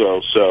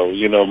also. So,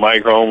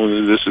 Mike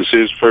Holmes, this is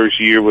his first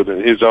year with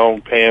his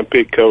own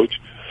hand-picked coach.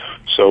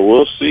 So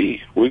we'll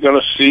see. We're going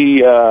to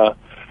see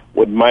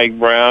what Mike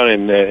Brown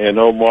and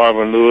old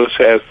Marvin Lewis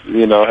has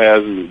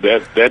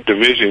that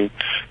division.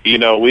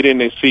 We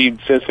didn't see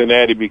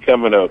Cincinnati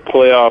becoming a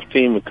playoff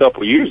team a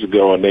couple of years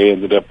ago, and they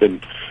ended up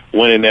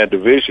winning that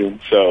division.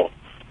 So,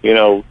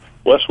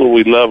 what's what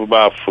we love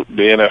about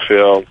the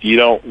NFL? You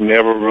don't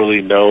never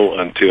really know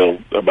until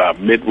about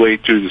midway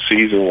through the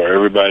season where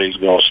everybody's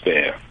going to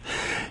stand.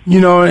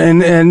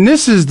 And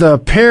this is the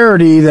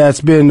parity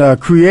that's been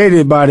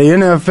created by the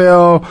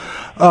NFL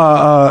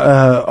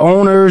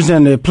owners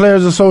and the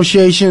players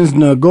associations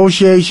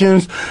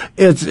negotiations.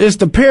 It's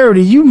the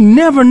parity. You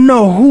never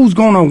know who's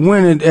going to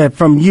win it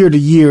from year to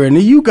year, and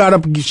you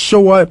got to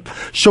show up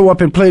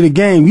and play the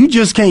game. You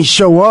just can't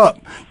show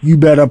up. You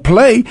better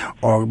play,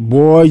 or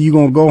boy, you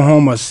gonna go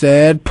home a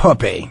sad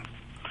puppy.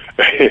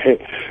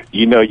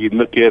 You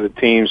look at a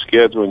team's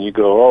schedule and you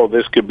go, oh,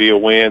 this could be a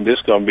win,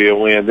 this going to be a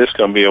win, this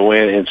going to be a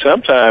win. And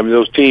sometimes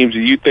those teams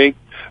that you think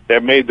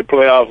that made the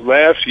playoffs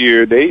last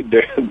year, they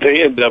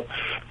end up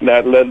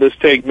not. Let's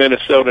take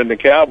Minnesota and the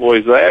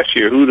Cowboys last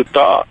year. Who'd have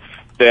thought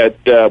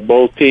that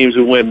both teams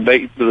who went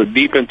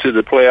deep into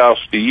the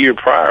playoffs the year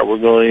prior were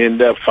going to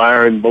end up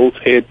firing both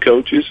head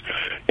coaches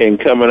and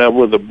coming up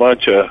with a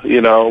bunch of,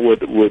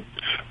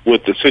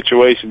 with the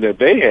situation that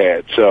they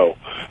had. So,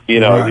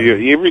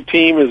 right. Every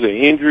team is an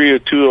injury or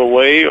two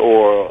away,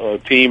 or a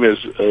team is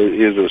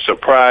a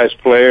surprise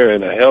player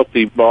and a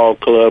healthy ball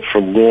club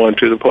from going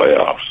to the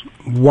playoffs.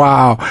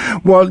 Wow.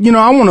 Well,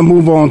 I want to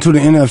move on to the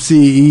NFC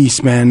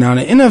East, man. Now,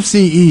 the NFC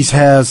East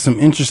has some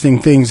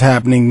interesting things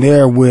happening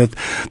there, with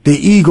the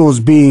Eagles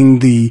being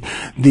the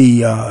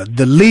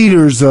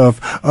leaders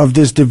of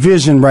this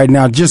division right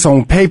now, just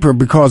on paper,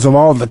 because of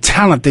all the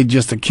talent they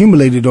just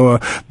accumulated, or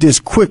this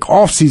quick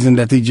offseason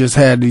that they just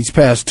had these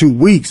past 2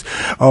 weeks,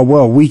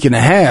 week and a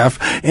half.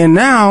 And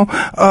now,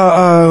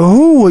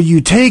 who will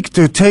you take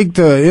the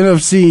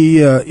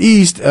NFC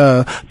East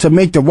to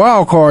make the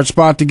wild card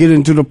spot to get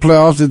into the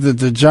playoffs? Is it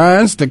the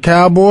Giants, the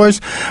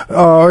Cowboys,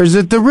 or is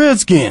it the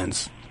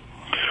Redskins?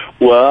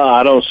 Well,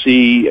 I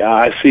see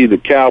the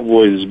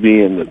Cowboys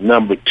being the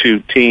number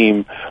 2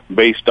 team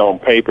based on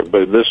paper,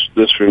 but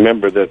let's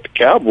remember that the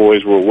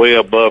Cowboys were way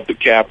above the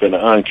cap in an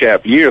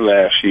uncapped year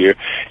last year,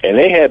 and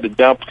they had to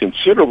dump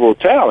considerable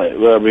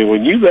talent. I mean,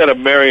 when you let a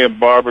Marion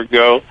Barber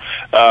go,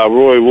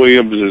 Roy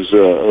Williams is,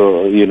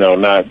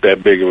 not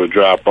that big of a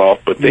drop-off,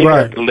 but they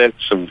had to let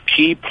some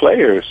key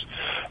players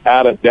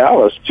out of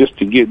Dallas just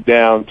to get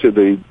down to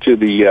the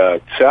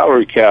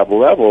salary cap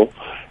level.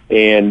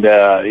 And,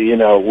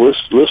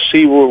 we'll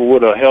see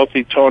with a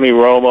healthy Tony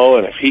Romo,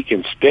 and if he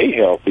can stay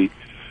healthy,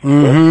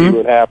 we'll see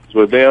what happens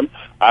with them.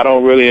 I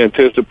don't really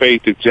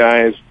anticipate the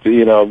Giants.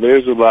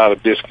 There's a lot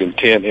of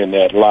discontent in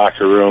that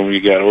locker room.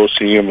 You got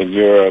Osim and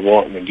Yura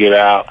wanting to get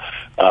out.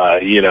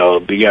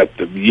 They got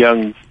the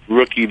young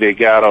rookie they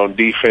got on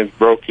defense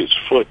broke his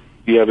foot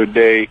the other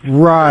day.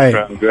 Right.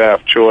 Trying to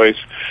draft choice.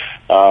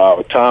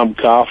 Tom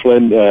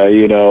Coughlin,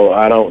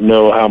 I don't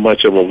know how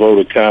much of a vote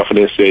of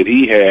confidence that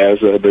he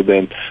has, other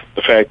than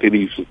the fact that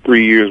he's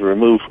 3 years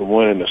removed from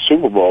winning the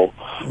Super Bowl.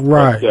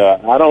 Right.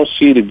 But, I don't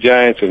see the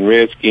Giants and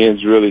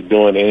Redskins really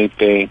doing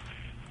anything.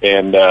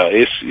 And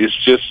it's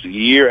just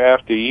year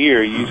after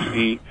year you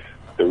see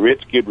the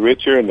rich get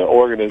richer in the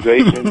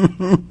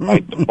organization,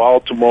 like the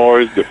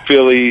Baltimores, the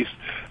Phillies,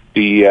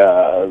 the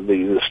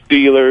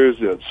Steelers,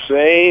 the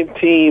same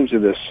teams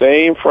in the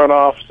same front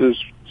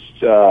offices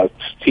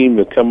team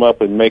to come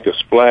up and make a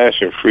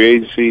splash in free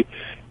agency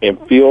and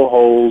fill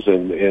holes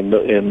and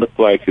look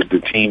like the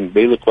team.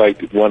 They look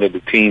like one of the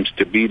teams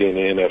to beat in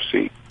the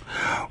NFC.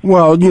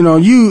 Well,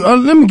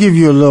 let me give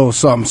you a little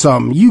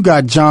something. You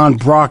got John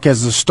Brock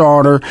as the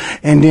starter,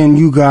 and then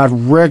you got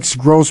Rex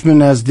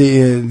Grossman as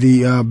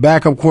the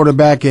backup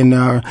quarterback in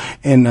the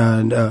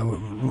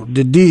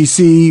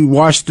DC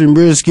Washington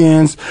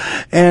Redskins,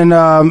 and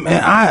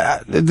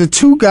the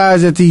two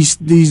guys that these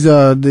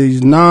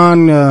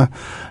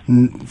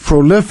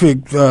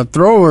prolific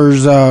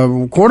throwers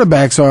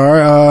quarterbacks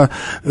are,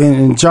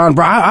 and John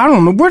Brock. I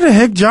don't know where the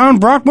heck John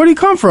Brock. Where'd he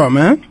come from,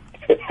 man?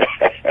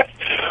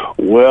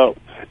 Well,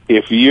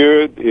 if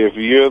you're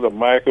the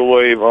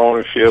microwave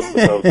ownership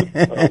of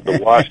the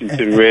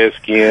Washington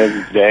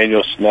Redskins,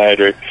 Daniel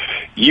Snyder,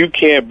 you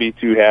can't be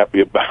too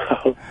happy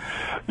about.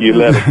 You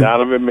let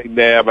Donovan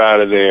McNabb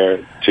out of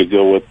there to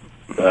go with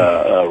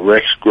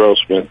Rex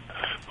Grossman,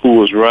 who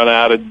was run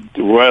out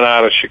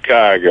of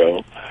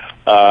Chicago.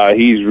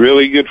 He's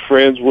really good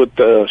friends with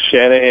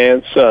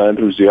Shanahan's son,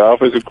 who's the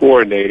offensive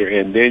coordinator,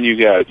 and then you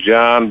got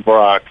John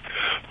Brock,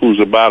 who's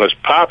about as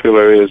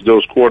popular as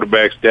those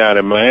quarterbacks down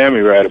in Miami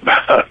right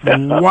about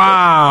now.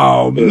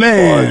 Wow,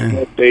 man.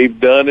 What they've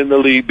done in the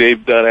league,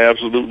 they've done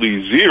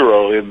absolutely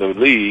zero in the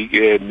league,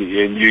 and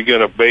you're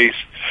going to base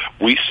 –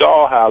 we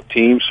saw how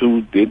teams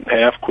who didn't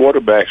have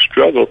quarterbacks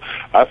struggled.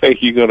 I think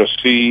you're going to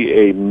see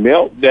a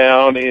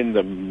meltdown in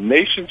the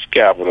nation's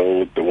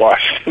capital with the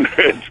Washington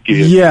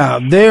Redskins. Yeah,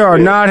 they are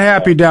not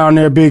happy down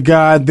there, big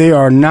guy. They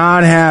are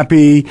not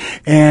happy,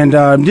 and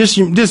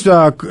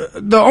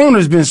the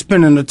owner's been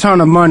spending a ton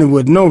of money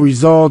with no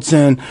results,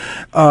 and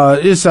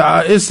it's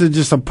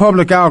just a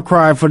public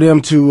outcry for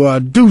them to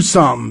do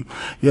something.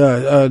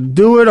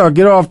 Do it or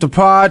get off the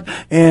pot.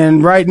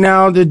 And right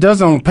now, it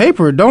does on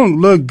paper. It don't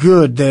look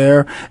good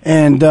there,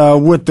 and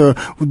with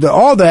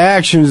all the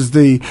actions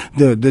the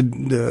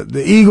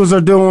Eagles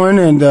are doing,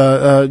 and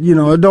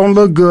it don't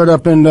look good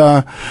up in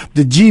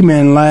the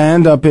G-Men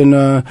land up in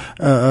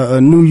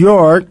New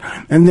York,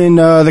 and then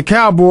the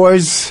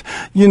Cowboys,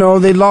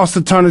 they lost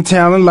a ton of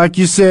talent, like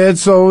you said,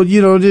 so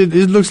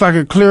it looks like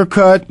a clear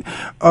cut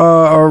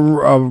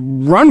a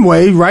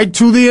runway right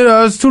to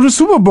the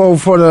Super Bowl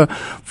for the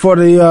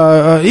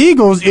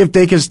Eagles if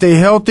they can stay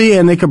healthy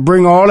and they can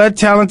bring all that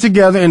talent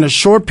together in a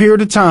short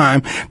period of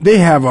time. They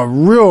have a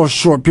real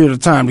short period of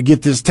time to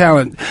get this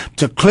talent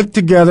to click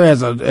together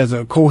as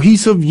a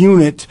cohesive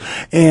unit,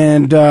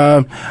 and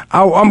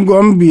I'm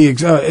going to be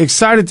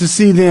excited to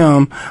see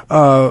them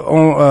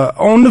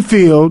on the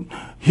field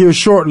here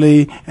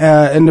shortly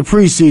in the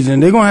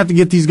preseason. They're going to have to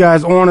get these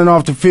guys on and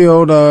off the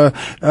field,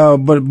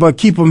 but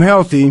keep them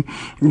healthy.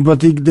 But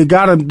they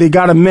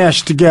gotta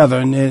mesh together.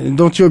 And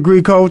don't you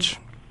agree, Coach?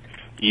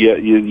 Yeah,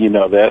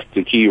 that's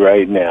the key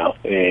right now.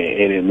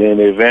 And then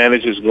the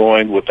advantage is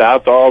going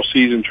without the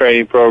off-season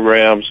training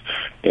programs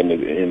and the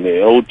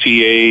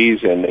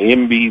OTAs and the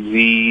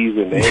MBZs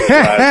and the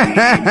XYZs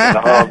and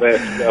all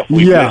that stuff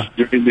we missed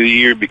during the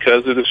year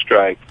because of the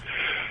strike.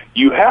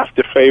 You have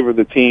to favor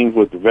the teams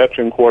with the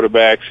veteran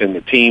quarterbacks and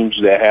the teams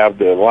that have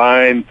the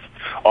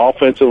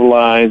offensive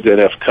lines that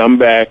have come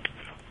back,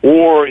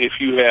 or if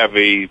you have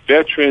a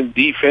veteran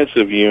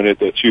defensive unit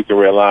that you can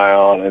rely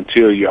on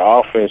until your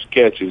offense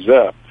catches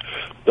up.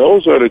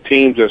 Those are the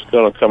teams that's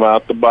going to come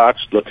out the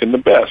box looking the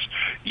best.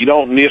 You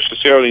don't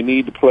necessarily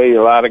need to play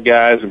a lot of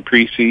guys in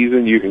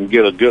preseason. You can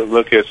get a good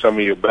look at some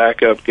of your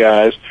backup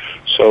guys.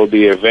 So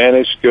the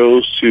advantage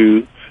goes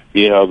to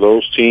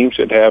those teams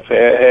that have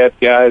had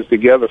guys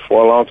together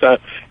for a long time.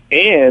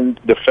 And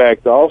the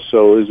fact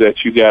also is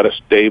that you got a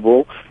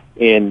stable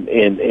and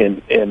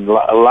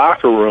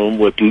locker room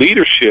with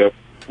leadership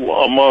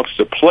amongst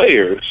the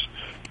players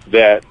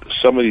that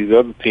some of these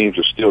other teams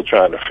are still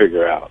trying to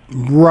figure out.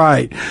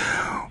 Right.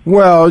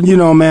 Well,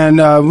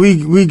 man,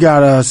 we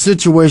got a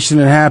situation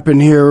that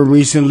happened here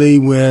recently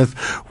with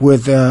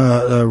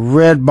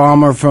Red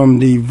Bomber from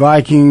the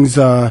Vikings.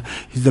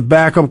 He's the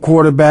backup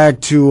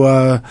quarterback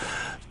to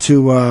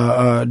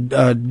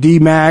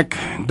D-Mac,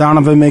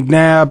 Donovan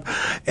McNabb,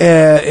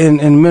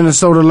 in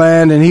Minnesota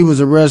land, and he was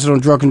arrested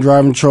on drunk and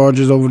driving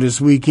charges over this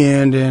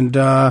weekend, and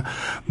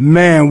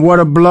man,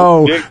 what a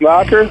blow. Dick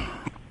Locker?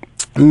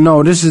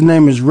 No, his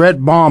name is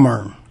Red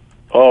Bomber.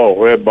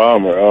 Oh, Red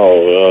Bomber.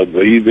 Oh,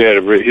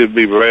 he'll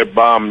be red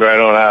bombed right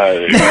on out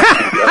of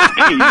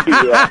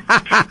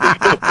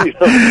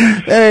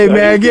there. Hey,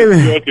 man, give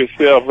me. Drunk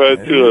yourself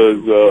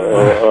into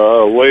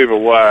a waiver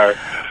wire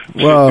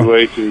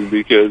situation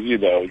because,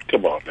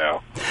 come on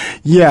now.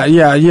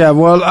 Yeah.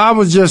 Well, I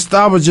was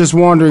just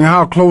wondering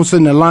how close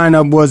in the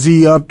lineup was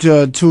he up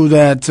to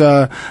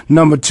that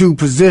number 2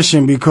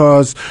 position,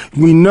 because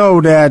we know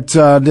that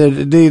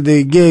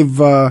they gave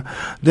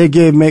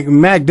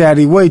Mac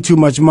Daddy way too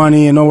much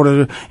money in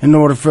order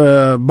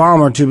for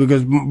Bomber to,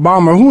 because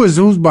Bomber,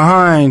 who's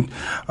behind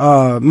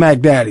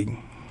Mac Daddy?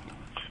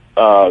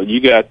 You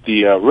got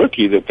the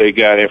rookie that they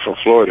got in from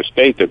Florida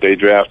State that they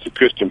drafted,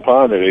 Christian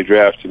Ponder. They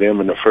drafted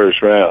him in the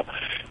first round.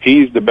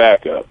 He's the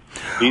backup.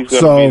 He's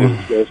going to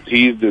be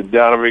he's the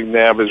Donovan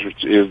McNabb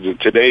is the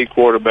today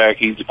quarterback.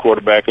 He's the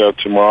quarterback of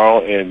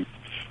tomorrow. And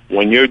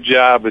when your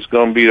job is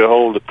going to be to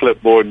hold the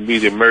clipboard and be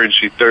the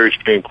emergency third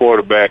string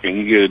quarterback, and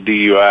you get a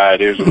DUI,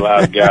 there's a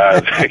lot of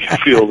guys that can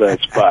fill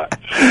that spot.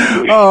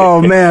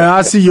 Oh man,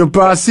 I see your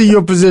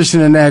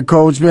position in that,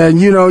 Coach. Man,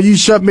 you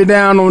shut me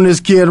down on this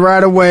kid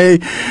right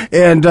away,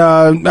 and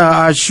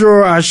I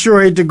sure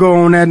hate to go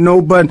on that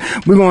note, but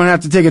we're gonna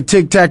have to take a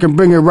tic tac and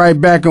bring it right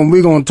back, and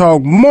we're gonna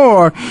talk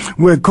more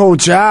with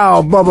Coach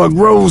Al Bubba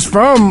Groves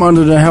from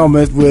Under the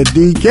Helmet with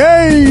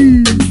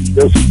DK.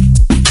 Yes.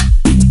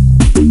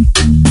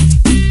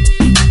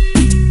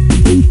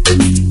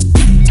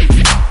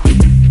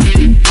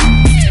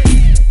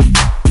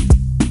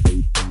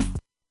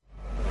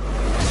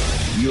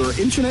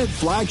 Internet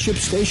flagship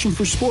station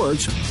for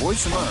sports,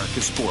 Voice America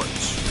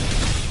Sports.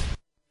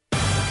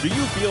 Do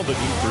you feel the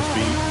need for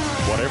speed?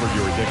 Whatever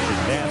your addiction,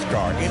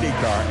 NASCAR,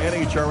 IndyCar,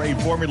 NHRA,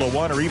 Formula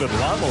One, or even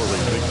lawnmower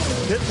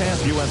racing, Pit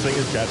Pass USA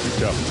has got you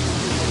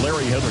covered.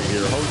 Larry Henry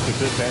here, host of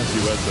Pit Pass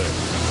USA.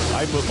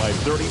 I put my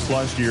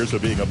 30-plus years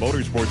of being a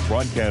motorsports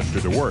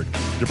broadcaster to work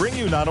to bring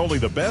you not only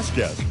the best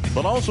guests,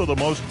 but also the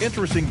most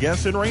interesting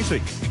guests in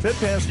racing. Pit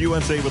Pass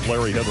USA with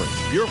Larry Henry,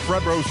 your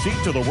front row seat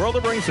to the world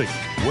of racing.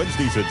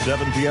 Wednesdays at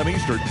 7 p.m.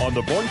 Eastern on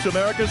the Voice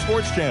America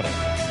Sports Channel.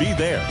 Be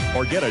there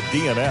or get a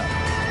DNF.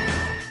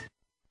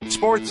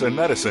 Sports and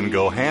medicine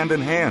go hand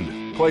in hand.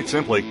 Quite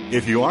simply,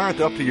 if you aren't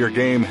up to your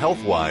game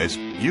health-wise,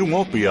 you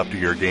won't be up to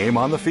your game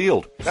on the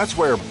field. That's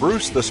where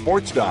Bruce the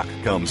Sports Doc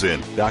comes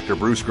in. Dr.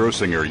 Bruce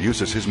Grossinger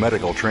uses his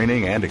medical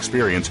training and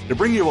experience to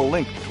bring you a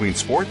link between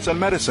sports and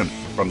medicine,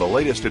 from the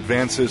latest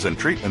advances and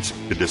treatments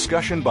to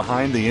discussion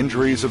behind the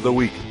injuries of the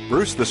week.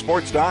 Bruce the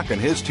Sports Doc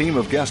and his team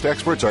of guest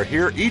experts are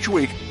here each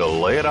week to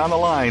lay it on the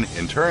line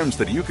in terms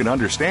that you can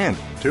understand.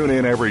 Tune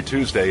in every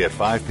Tuesday at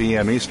 5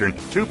 p.m. Eastern,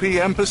 2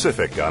 p.m.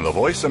 Pacific on the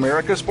Voice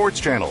America Sports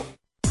Channel.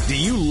 Do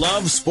you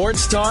love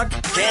sports talk?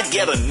 Can't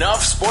get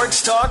enough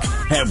sports talk?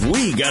 Have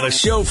we got a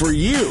show for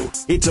you?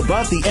 It's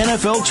about the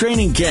NFL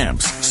training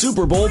camps,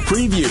 Super Bowl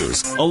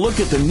previews, a look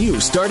at the new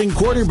starting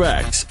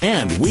quarterbacks,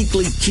 and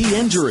weekly key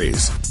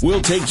injuries.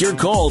 We'll take your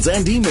calls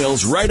and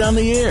emails right on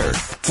the air.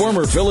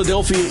 Former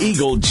Philadelphia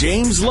Eagle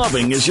James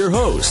Loving is your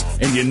host,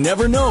 and you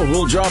never know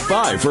who'll drop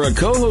by for a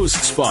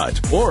co-host spot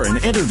or an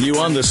interview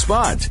on the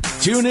spot.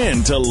 Tune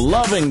in to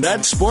Loving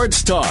That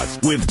Sports Talk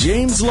with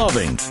James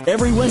Loving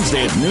every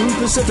Wednesday at noon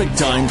Pacific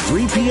Time,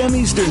 3 p.m.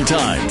 Eastern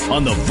Time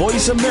on the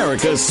Voice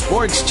America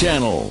Sports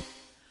Channel.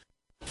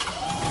 The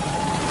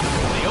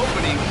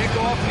opening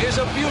kickoff is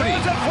a beauty.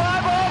 It's a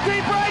fly ball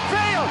deep right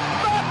field.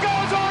 Back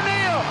goes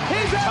O'Neal.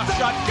 He's at the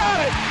shot.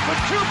 Got it with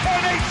 2.8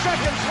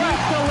 seconds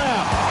left to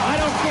left. I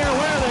don't care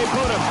where they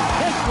put him.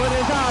 This one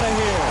is out of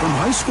here. From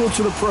high school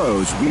to the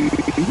pros, we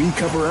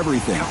cover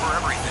everything.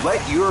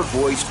 Let your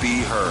voice be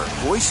heard.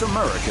 Voice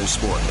America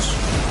Sports.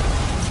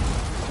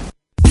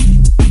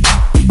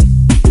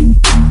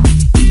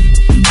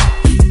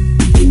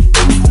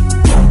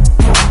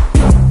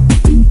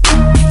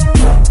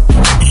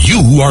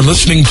 You are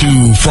listening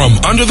to From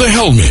Under the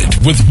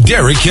Helmet with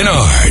Derek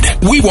Kennard.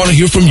 We want to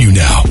hear from you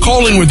now.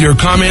 Call in with your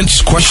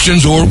comments,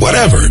 questions, or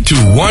whatever to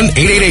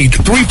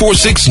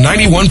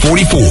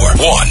 1-888-346-9144.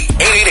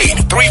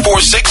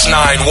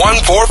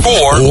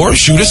 1-888-346-9144. Or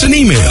shoot us an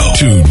email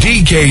to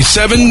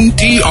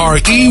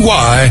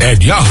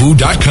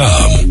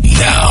dk7drey@yahoo.com.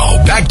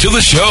 Now, back to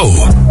the show.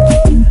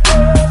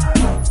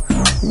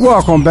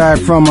 Welcome back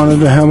from Under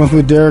the Helmet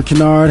with Derek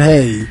Kennard.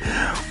 Hey,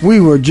 we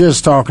were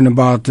just talking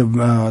about the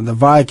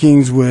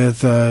Vikings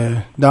with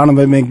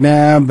Donovan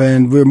McNabb,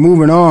 and we're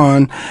moving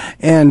on.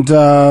 And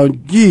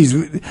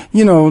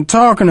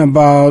talking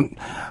about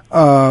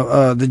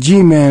the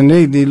G-men,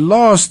 they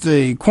lost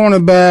a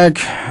cornerback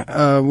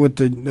with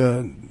the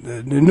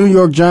New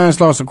York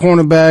Giants lost a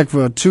cornerback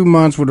for 2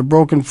 months with a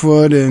broken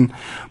foot, and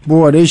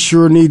boy, they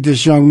sure need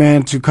this young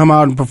man to come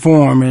out and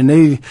perform. And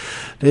they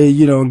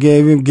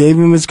gave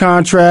him his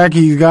contract.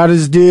 He got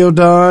his deal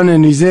done,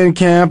 and he's in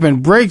camp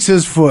and breaks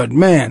his foot.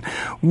 Man,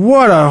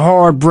 what a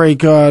hard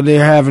break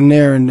they're having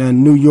there in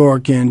New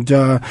York, and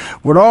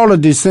with all the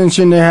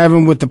dissension they're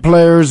having with the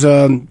players.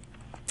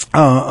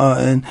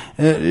 And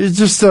it's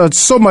just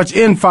so much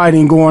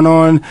infighting going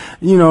on.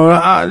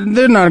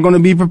 They're not going to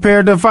be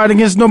prepared to fight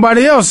against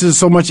nobody else. There's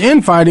so much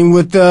infighting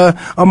with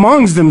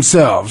amongst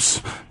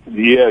themselves.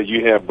 Yeah,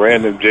 you have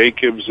Brandon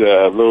Jacobs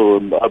a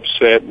little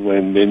upset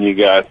when then you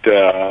got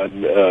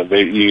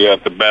you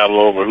got the battle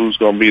over who's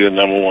going to be the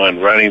number one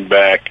running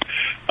back.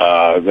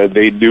 That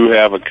they do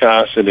have a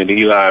constant in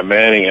Eli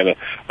Manning, and the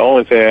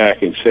only thing I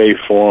can say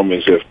for them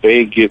is if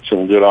they get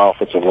some good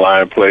offensive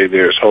line play,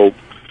 there's hope.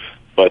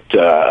 But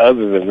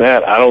other than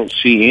that, I don't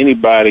see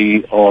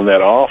anybody on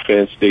that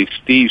offense.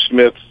 Steve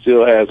Smith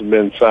still hasn't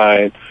been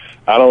signed.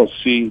 I don't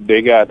see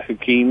they got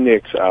Hakeem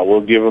Nicks. I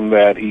will give him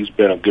that. He's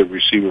been a good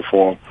receiver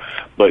for them.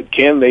 But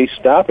can they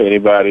stop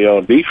anybody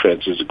on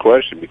defense is the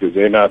question, because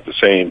they're not the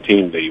same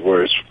team they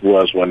was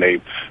when they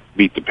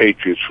beat the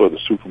Patriots for the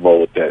Super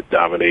Bowl with that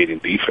dominating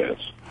defense.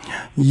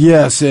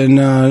 Yes, and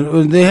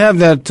they have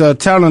that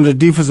talented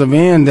defensive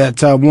end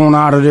that won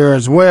out of there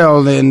as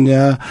well. And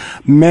I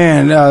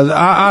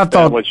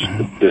thought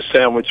the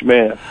sandwich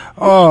man.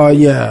 Oh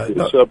yeah,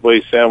 the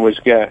Subway sandwich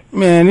guy.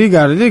 Man, they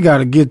got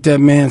to get that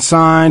man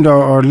signed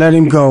or let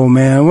him go,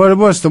 man.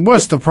 What's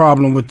the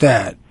problem with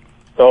that?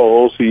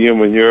 Oh, Osi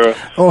Umenyiora.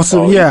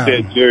 Yeah. He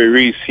said Jerry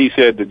Reese. He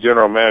said the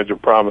general manager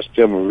promised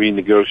him to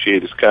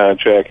renegotiate his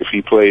contract if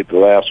he played the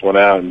last one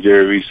out, and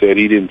Jerry Reese said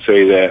he didn't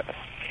say that.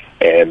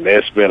 And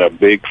there's been a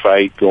big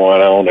fight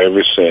going on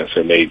ever since.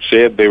 And they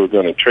said they were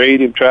going to try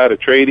to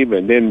trade him,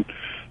 and then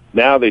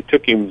now they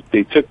took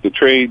the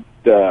trade.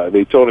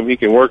 They told him he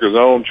can work his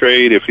own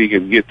trade if he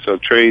can get a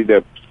trade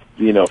that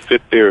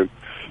fit their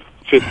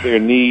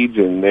needs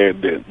and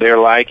their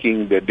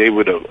liking, that they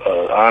would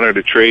honor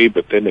the trade.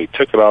 But then they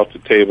took it off the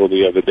table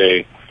the other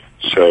day.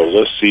 So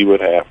let's see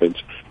what happens.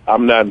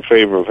 I'm not in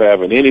favor of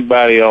having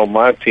anybody on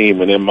my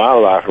team and in my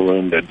locker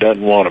room that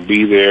doesn't want to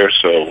be there.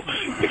 So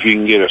if you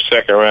can get a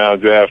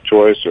second-round draft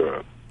choice or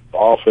an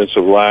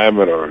offensive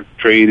lineman or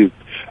traded,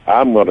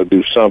 I'm going to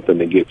do something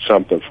to get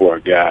something for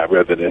a guy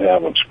rather than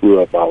have him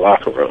screw up my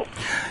locker room.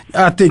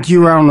 I think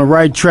you're on the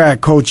right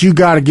track, Coach. You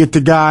got to get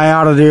the guy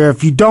out of there.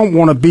 If you don't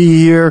want to be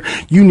here,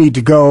 you need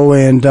to go.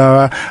 And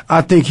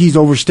I think he's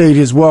overstayed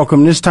his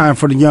welcome. This time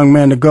for the young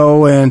man to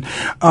go. And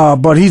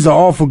but he's an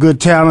awful good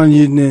talent.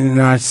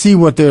 And I see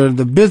what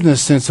the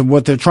business sense of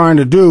what they're trying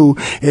to do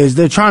is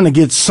they're trying to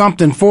get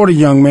something for the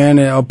young man,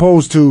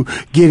 opposed to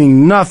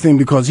getting nothing,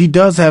 because he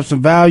does have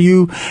some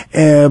value.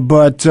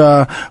 But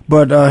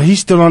he's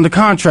still under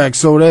contract.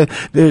 So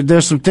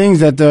there's some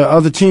things that the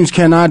other teams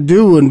cannot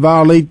do and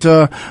violate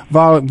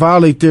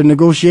their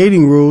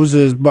negotiating rules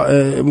is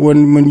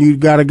when you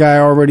got a guy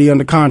already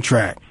under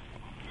contract.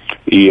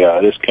 Yeah,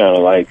 it's kind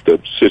of like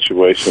the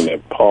situation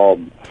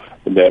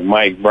that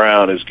Mike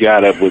Brown has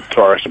got up with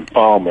Carson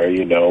Palmer.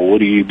 You know, what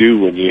do you do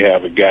when you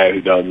have a guy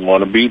who doesn't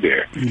want to be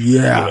there?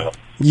 Yeah,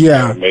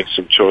 you make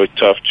some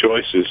tough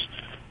choices.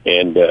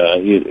 And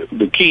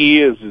the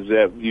key is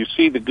that you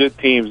see the good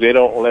teams, they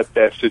don't let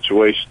that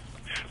situation,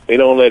 they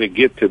don't let it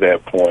get to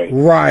that point.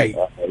 Right.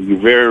 You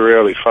very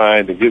rarely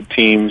find the good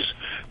teams,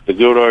 the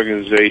good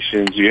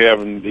organizations.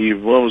 When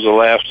was the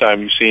last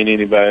time you've seen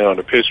anybody on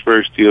the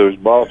Pittsburgh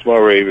Steelers,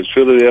 Baltimore Ravens,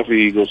 Philadelphia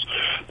Eagles?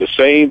 The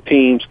same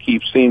teams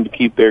seem to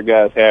keep their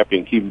guys happy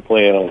and keep them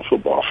playing on the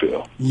football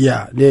field.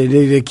 Yeah,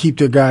 they keep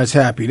their guys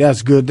happy.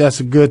 That's good.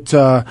 That's a good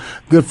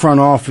front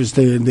office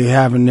they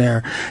have in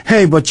there.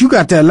 Hey, but you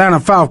got the Atlanta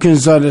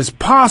Falcons that's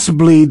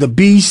possibly the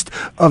beast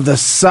of the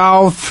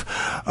South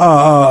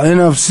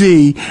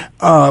NFC.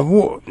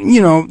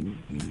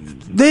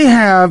 They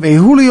have a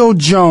Julio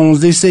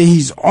Jones. They say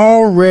he's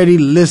already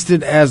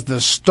listed as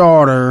the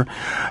starter,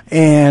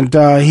 and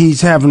he's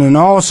having an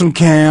awesome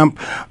camp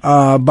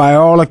by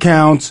all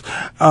accounts.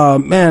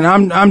 Man,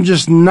 I'm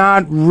just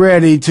not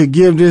ready to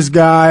give this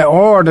guy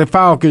or the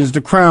Falcons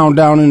the crown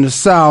down in the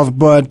South,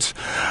 but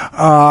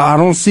I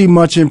don't see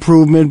much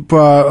improvement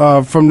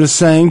from the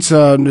Saints,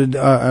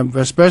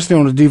 especially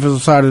on the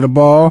defensive side of the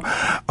ball.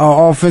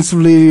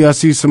 Offensively, I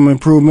see some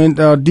improvement.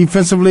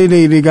 Defensively,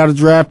 they got a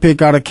draft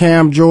pick out of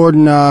Cam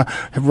Jordan.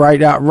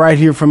 Right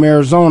here from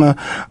Arizona,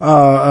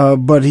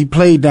 but he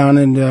played down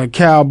in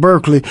Cal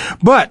Berkeley.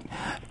 But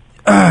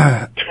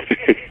I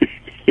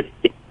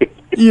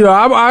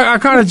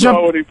kind of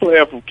jumped. When he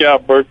played from Cal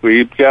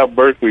Berkeley,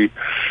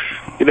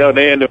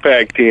 they're in the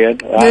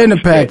Pac-10. They're in the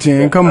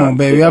Pac-10. Come on,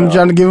 baby. I'm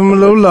trying to give him a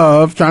little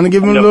love.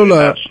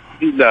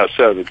 He's not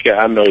Southern Cal.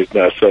 I know he's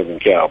not Southern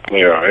Cal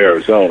player or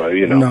Arizona.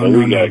 We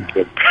got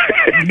to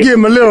give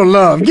him a little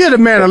love. Give the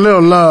man a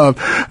little love.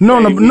 We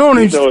know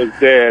his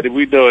dad.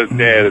 We know his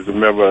dad is a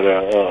member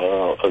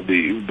of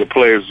the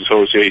Players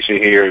Association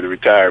here, the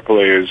retired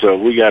players. So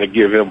we got to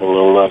give him a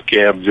little love.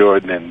 Cam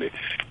Jordan and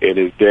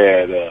his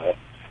dad,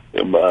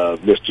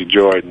 Mr.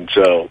 Jordan.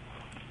 So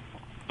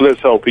let's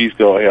hope he's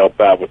going to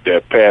help out with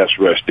that pass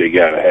rush they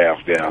got to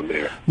have down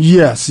there.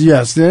 Yes,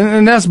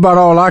 and that's about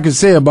all I can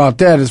say about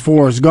that, as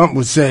Forrest Gump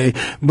would say.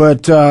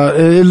 But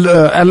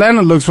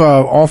Atlanta looks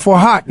awful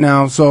hot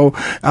now, so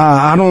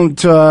I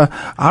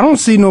don't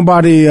see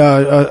nobody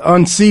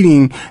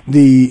unseating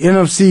the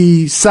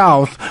NFC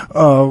South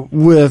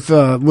with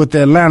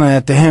Atlanta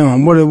at the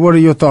helm. What are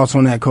your thoughts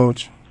on that,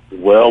 Coach?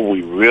 Well,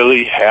 we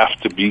really have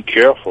to be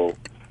careful.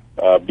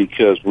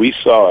 Because we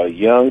saw a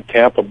young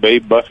Tampa Bay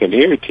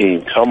Buccaneer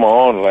team come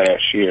on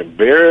last year and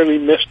barely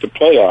missed the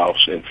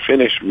playoffs and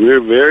finished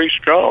very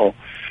strong.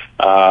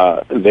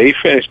 They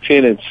finished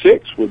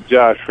 10-6 with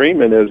Josh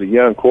Freeman as a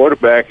young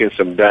quarterback and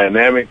some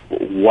dynamic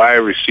wide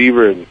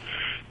receiver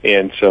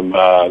and some.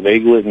 They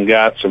went and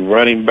got some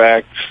running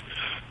backs.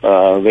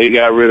 They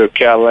got rid of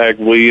Cadillac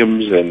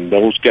Williams and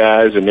those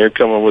guys, and they're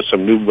coming with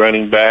some new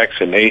running backs,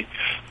 and they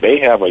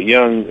have a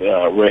young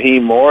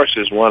Raheem Morris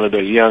is one of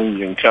the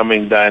young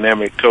incoming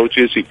dynamic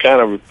coaches. He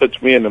kind of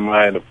puts me in the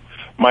mind of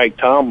Mike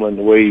Tomlin,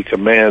 the way he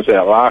commands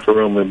that locker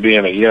room and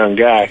being a young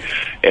guy.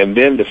 And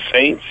then the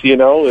Saints,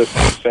 if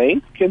the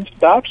Saints can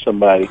stop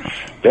somebody,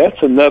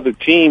 that's another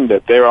team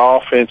that their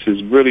offense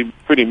is really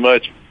pretty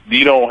much.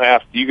 You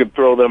can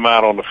throw them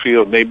out on the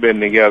field. And they've been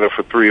together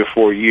for 3 or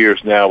 4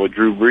 years now with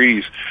Drew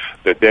Brees.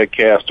 That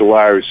cast of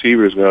wide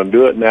receiver is going to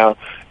do it now.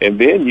 And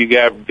then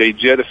they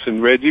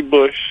jettisoned Reggie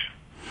Bush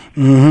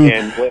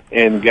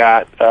and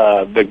got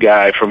the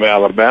guy from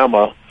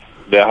Alabama,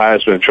 the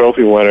Heisman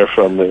Trophy winner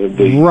from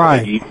the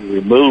right.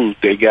 Removed.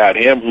 They got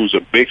him, who's a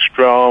big,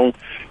 strong,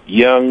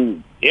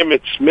 young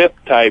Emmitt Smith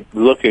type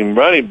looking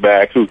running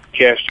back who can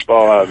catch the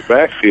ball out of the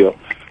backfield.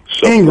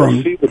 So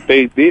Ingram. See what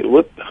they did.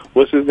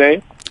 What's his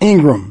name?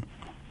 Ingram.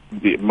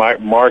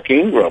 Mark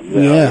Ingram.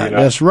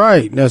 That's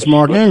right. That's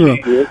Mark Ingram.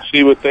 Let's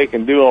see what they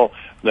can do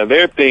Now,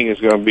 their thing is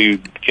going to be,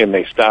 can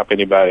they stop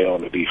anybody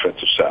on the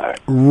defensive side?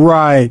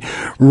 Right.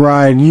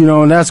 You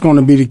know, and that's going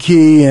to be the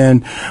key.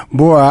 And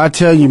boy, I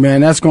tell you,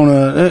 man, that's going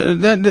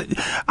to.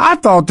 I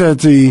thought that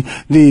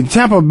the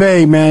Tampa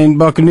Bay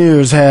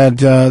Buccaneers had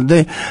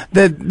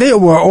they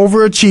were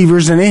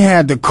overachievers, and they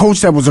had the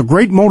coach that was a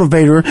great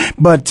motivator.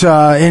 But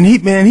and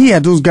he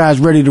had those guys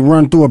ready to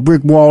run through a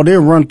brick wall. They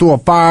run through a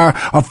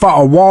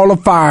wall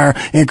of fire.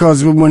 And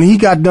because when he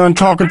got done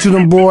talking to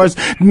them boys,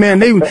 man,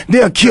 they'll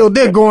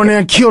go in there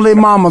and kill their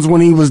mamas when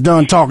he was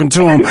done talking to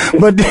them.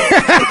 But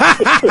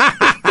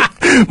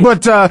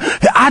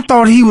I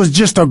thought he was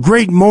just a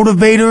great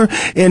motivator,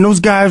 and those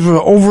guys were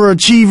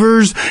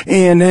overachievers,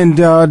 and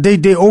they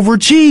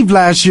overachieved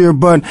last year.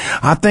 But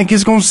I think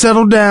it's gonna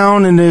settle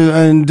down, and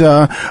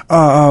they're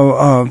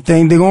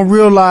gonna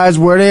realize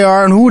where they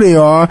are and who they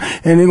are,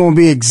 and they're gonna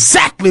be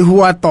exactly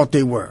who I thought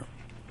they were.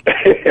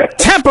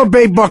 Tampa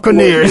Bay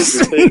Buccaneers.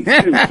 Here's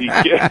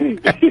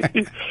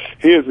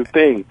the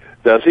thing.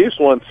 Here's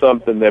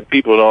something that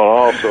people don't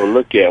also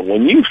look at.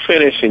 When you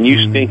finish and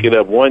you stink it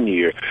up one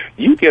year,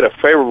 you get a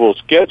favorable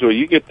schedule.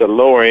 You get the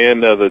lower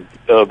end of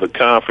the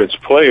conference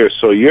players,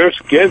 so your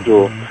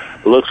schedule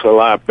looks a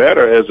lot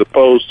better as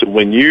opposed to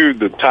when you're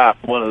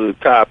one of the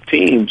top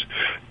teams.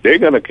 They're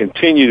going to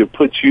continue to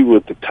put you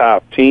with the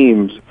top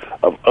teams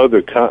of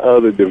other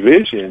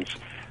divisions.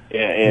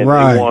 And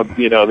right.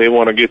 they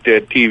want to get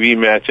that TV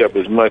matchup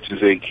as much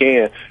as they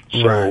can.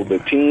 So right. The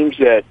teams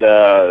that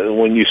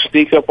when you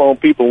sneak up on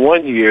people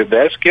one year,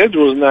 that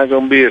schedule is not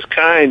going to be as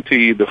kind to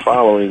you the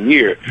following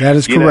year. That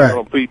is You're correct. not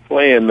going to be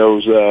playing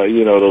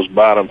those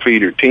bottom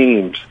feeder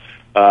teams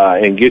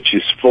and get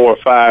you 4 or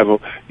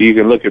 5. You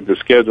can look at the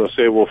schedule and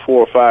say, well, 4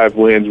 or 5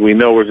 wins we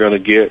know we're going to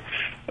get,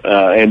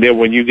 and then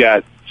when you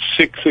got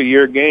 6 of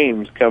your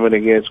games coming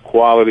against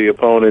quality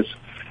opponents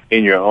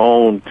in your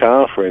own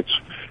conference.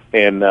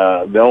 And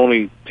the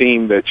only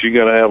team that you're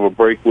going to have a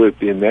break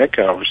with in that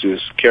conference is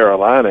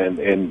Carolina,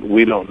 and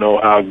we don't know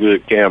how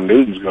good Cam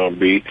Newton's going to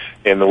be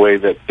and the way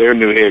that their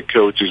new head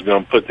coach is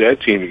going to put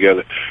that team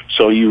together.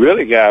 So you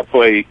really got to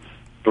play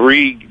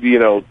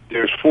 3.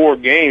 There's 4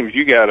 games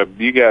you got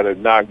to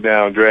knock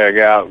down, drag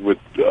out with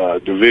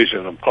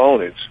division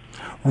opponents.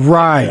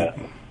 Right.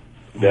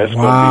 That's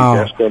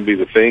wow. going to be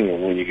the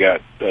thing when you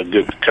got a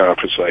good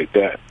conference like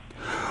that.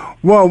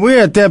 Well,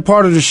 we're at that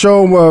part of the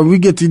show where we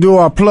get to do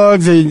our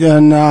plugs,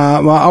 and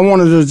I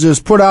wanted to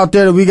just put out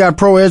there that we got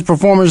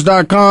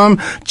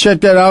ProEdgePerformance.com.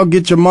 Check that out.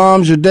 Get your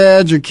moms, your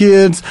dads, your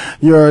kids,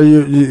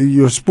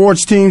 your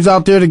sports teams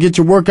out there to get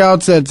your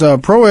workouts at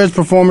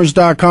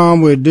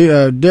ProEdgePerformance.com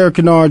with Derek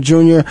Kennard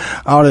Jr.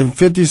 out in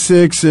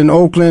 56 in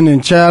Oakland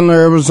and Chandler,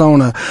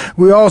 Arizona.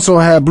 We also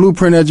have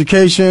Blueprint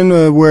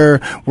Education,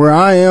 where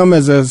I am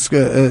as a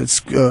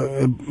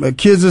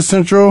Kids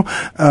Central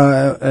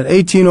at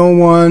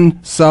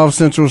 1801 South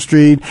Central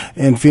Street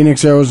in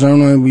Phoenix,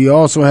 Arizona. We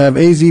also have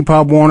AZ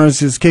Pop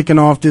Warners is kicking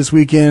off this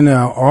weekend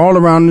all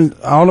around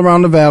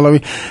the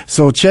Valley.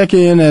 So check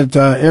in at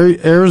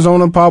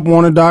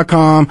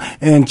ArizonaPopWarner.com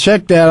and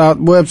check that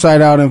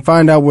website out and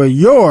find out where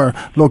your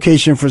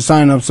location for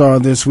signups are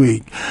this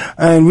week.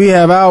 And we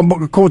have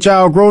Coach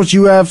Al Gross.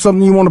 You have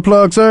something you want to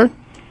plug, sir?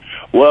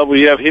 Well,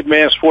 we have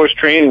Hitman Sports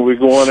Training. We're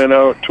going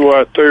to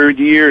our 3rd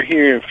year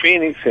here in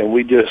Phoenix, and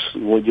we just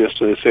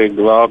said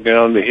log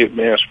down to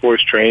Hitman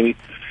Sports Training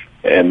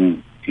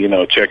and,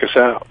 check us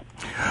out.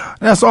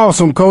 That's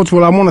awesome, Coach.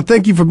 Well, I want to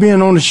thank you for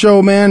being on the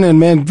show, man. And,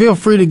 man, feel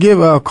free to give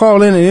a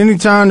call in at any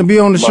time to be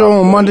on the show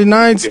on Monday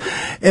nights.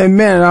 And,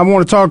 man, I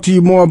want to talk to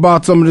you more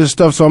about some of this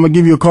stuff, so I'm going to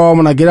give you a call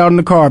when I get out in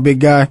the car, big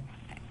guy.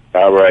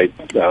 All right.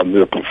 I'm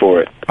looking for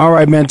it. All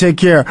right, man. Take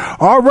care.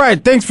 All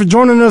right. Thanks for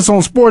joining us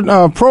on Sport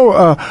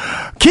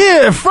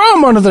Kid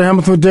from Under the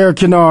Helmet with Derek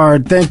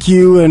Kennard. Thank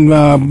you, and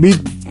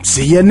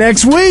see you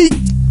next week.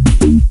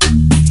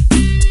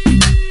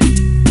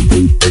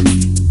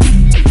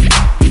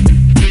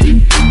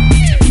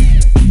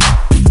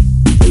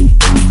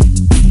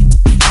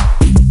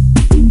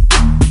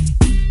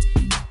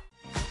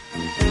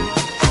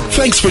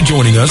 Thanks for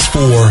joining us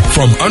for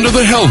From Under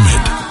the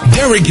Helmet.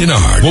 Derek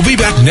Kennard will be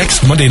back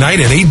next Monday night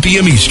at 8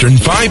 p.m. Eastern,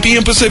 5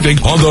 p.m.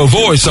 Pacific on the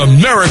Voice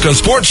America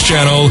Sports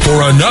Channel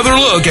for another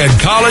look at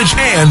college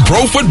and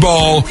pro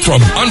football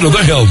from Under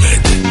the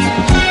Helmet.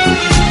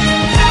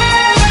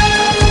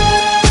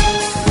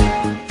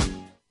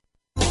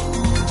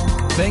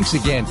 Thanks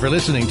again for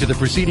listening to the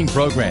preceding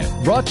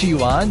program brought to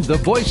you on the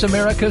Voice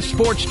America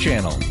Sports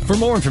Channel. For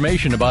more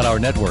information about our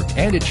network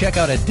and to check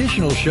out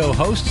additional show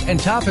hosts and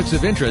topics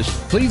of interest,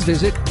 please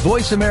visit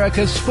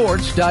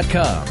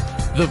VoiceAmericaSports.com.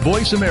 The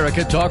Voice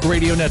America Talk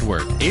Radio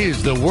Network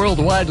is the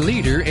worldwide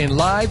leader in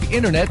live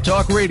Internet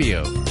talk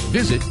radio.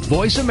 Visit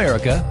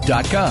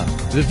VoiceAmerica.com.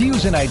 The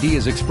views and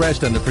ideas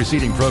expressed on the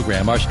preceding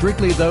program are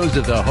strictly those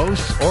of the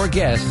hosts or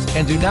guests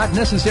and do not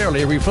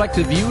necessarily reflect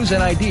the views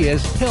and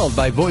ideas held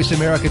by Voice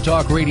America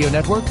Talk Radio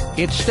Network,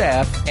 its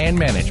staff, and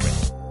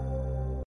management.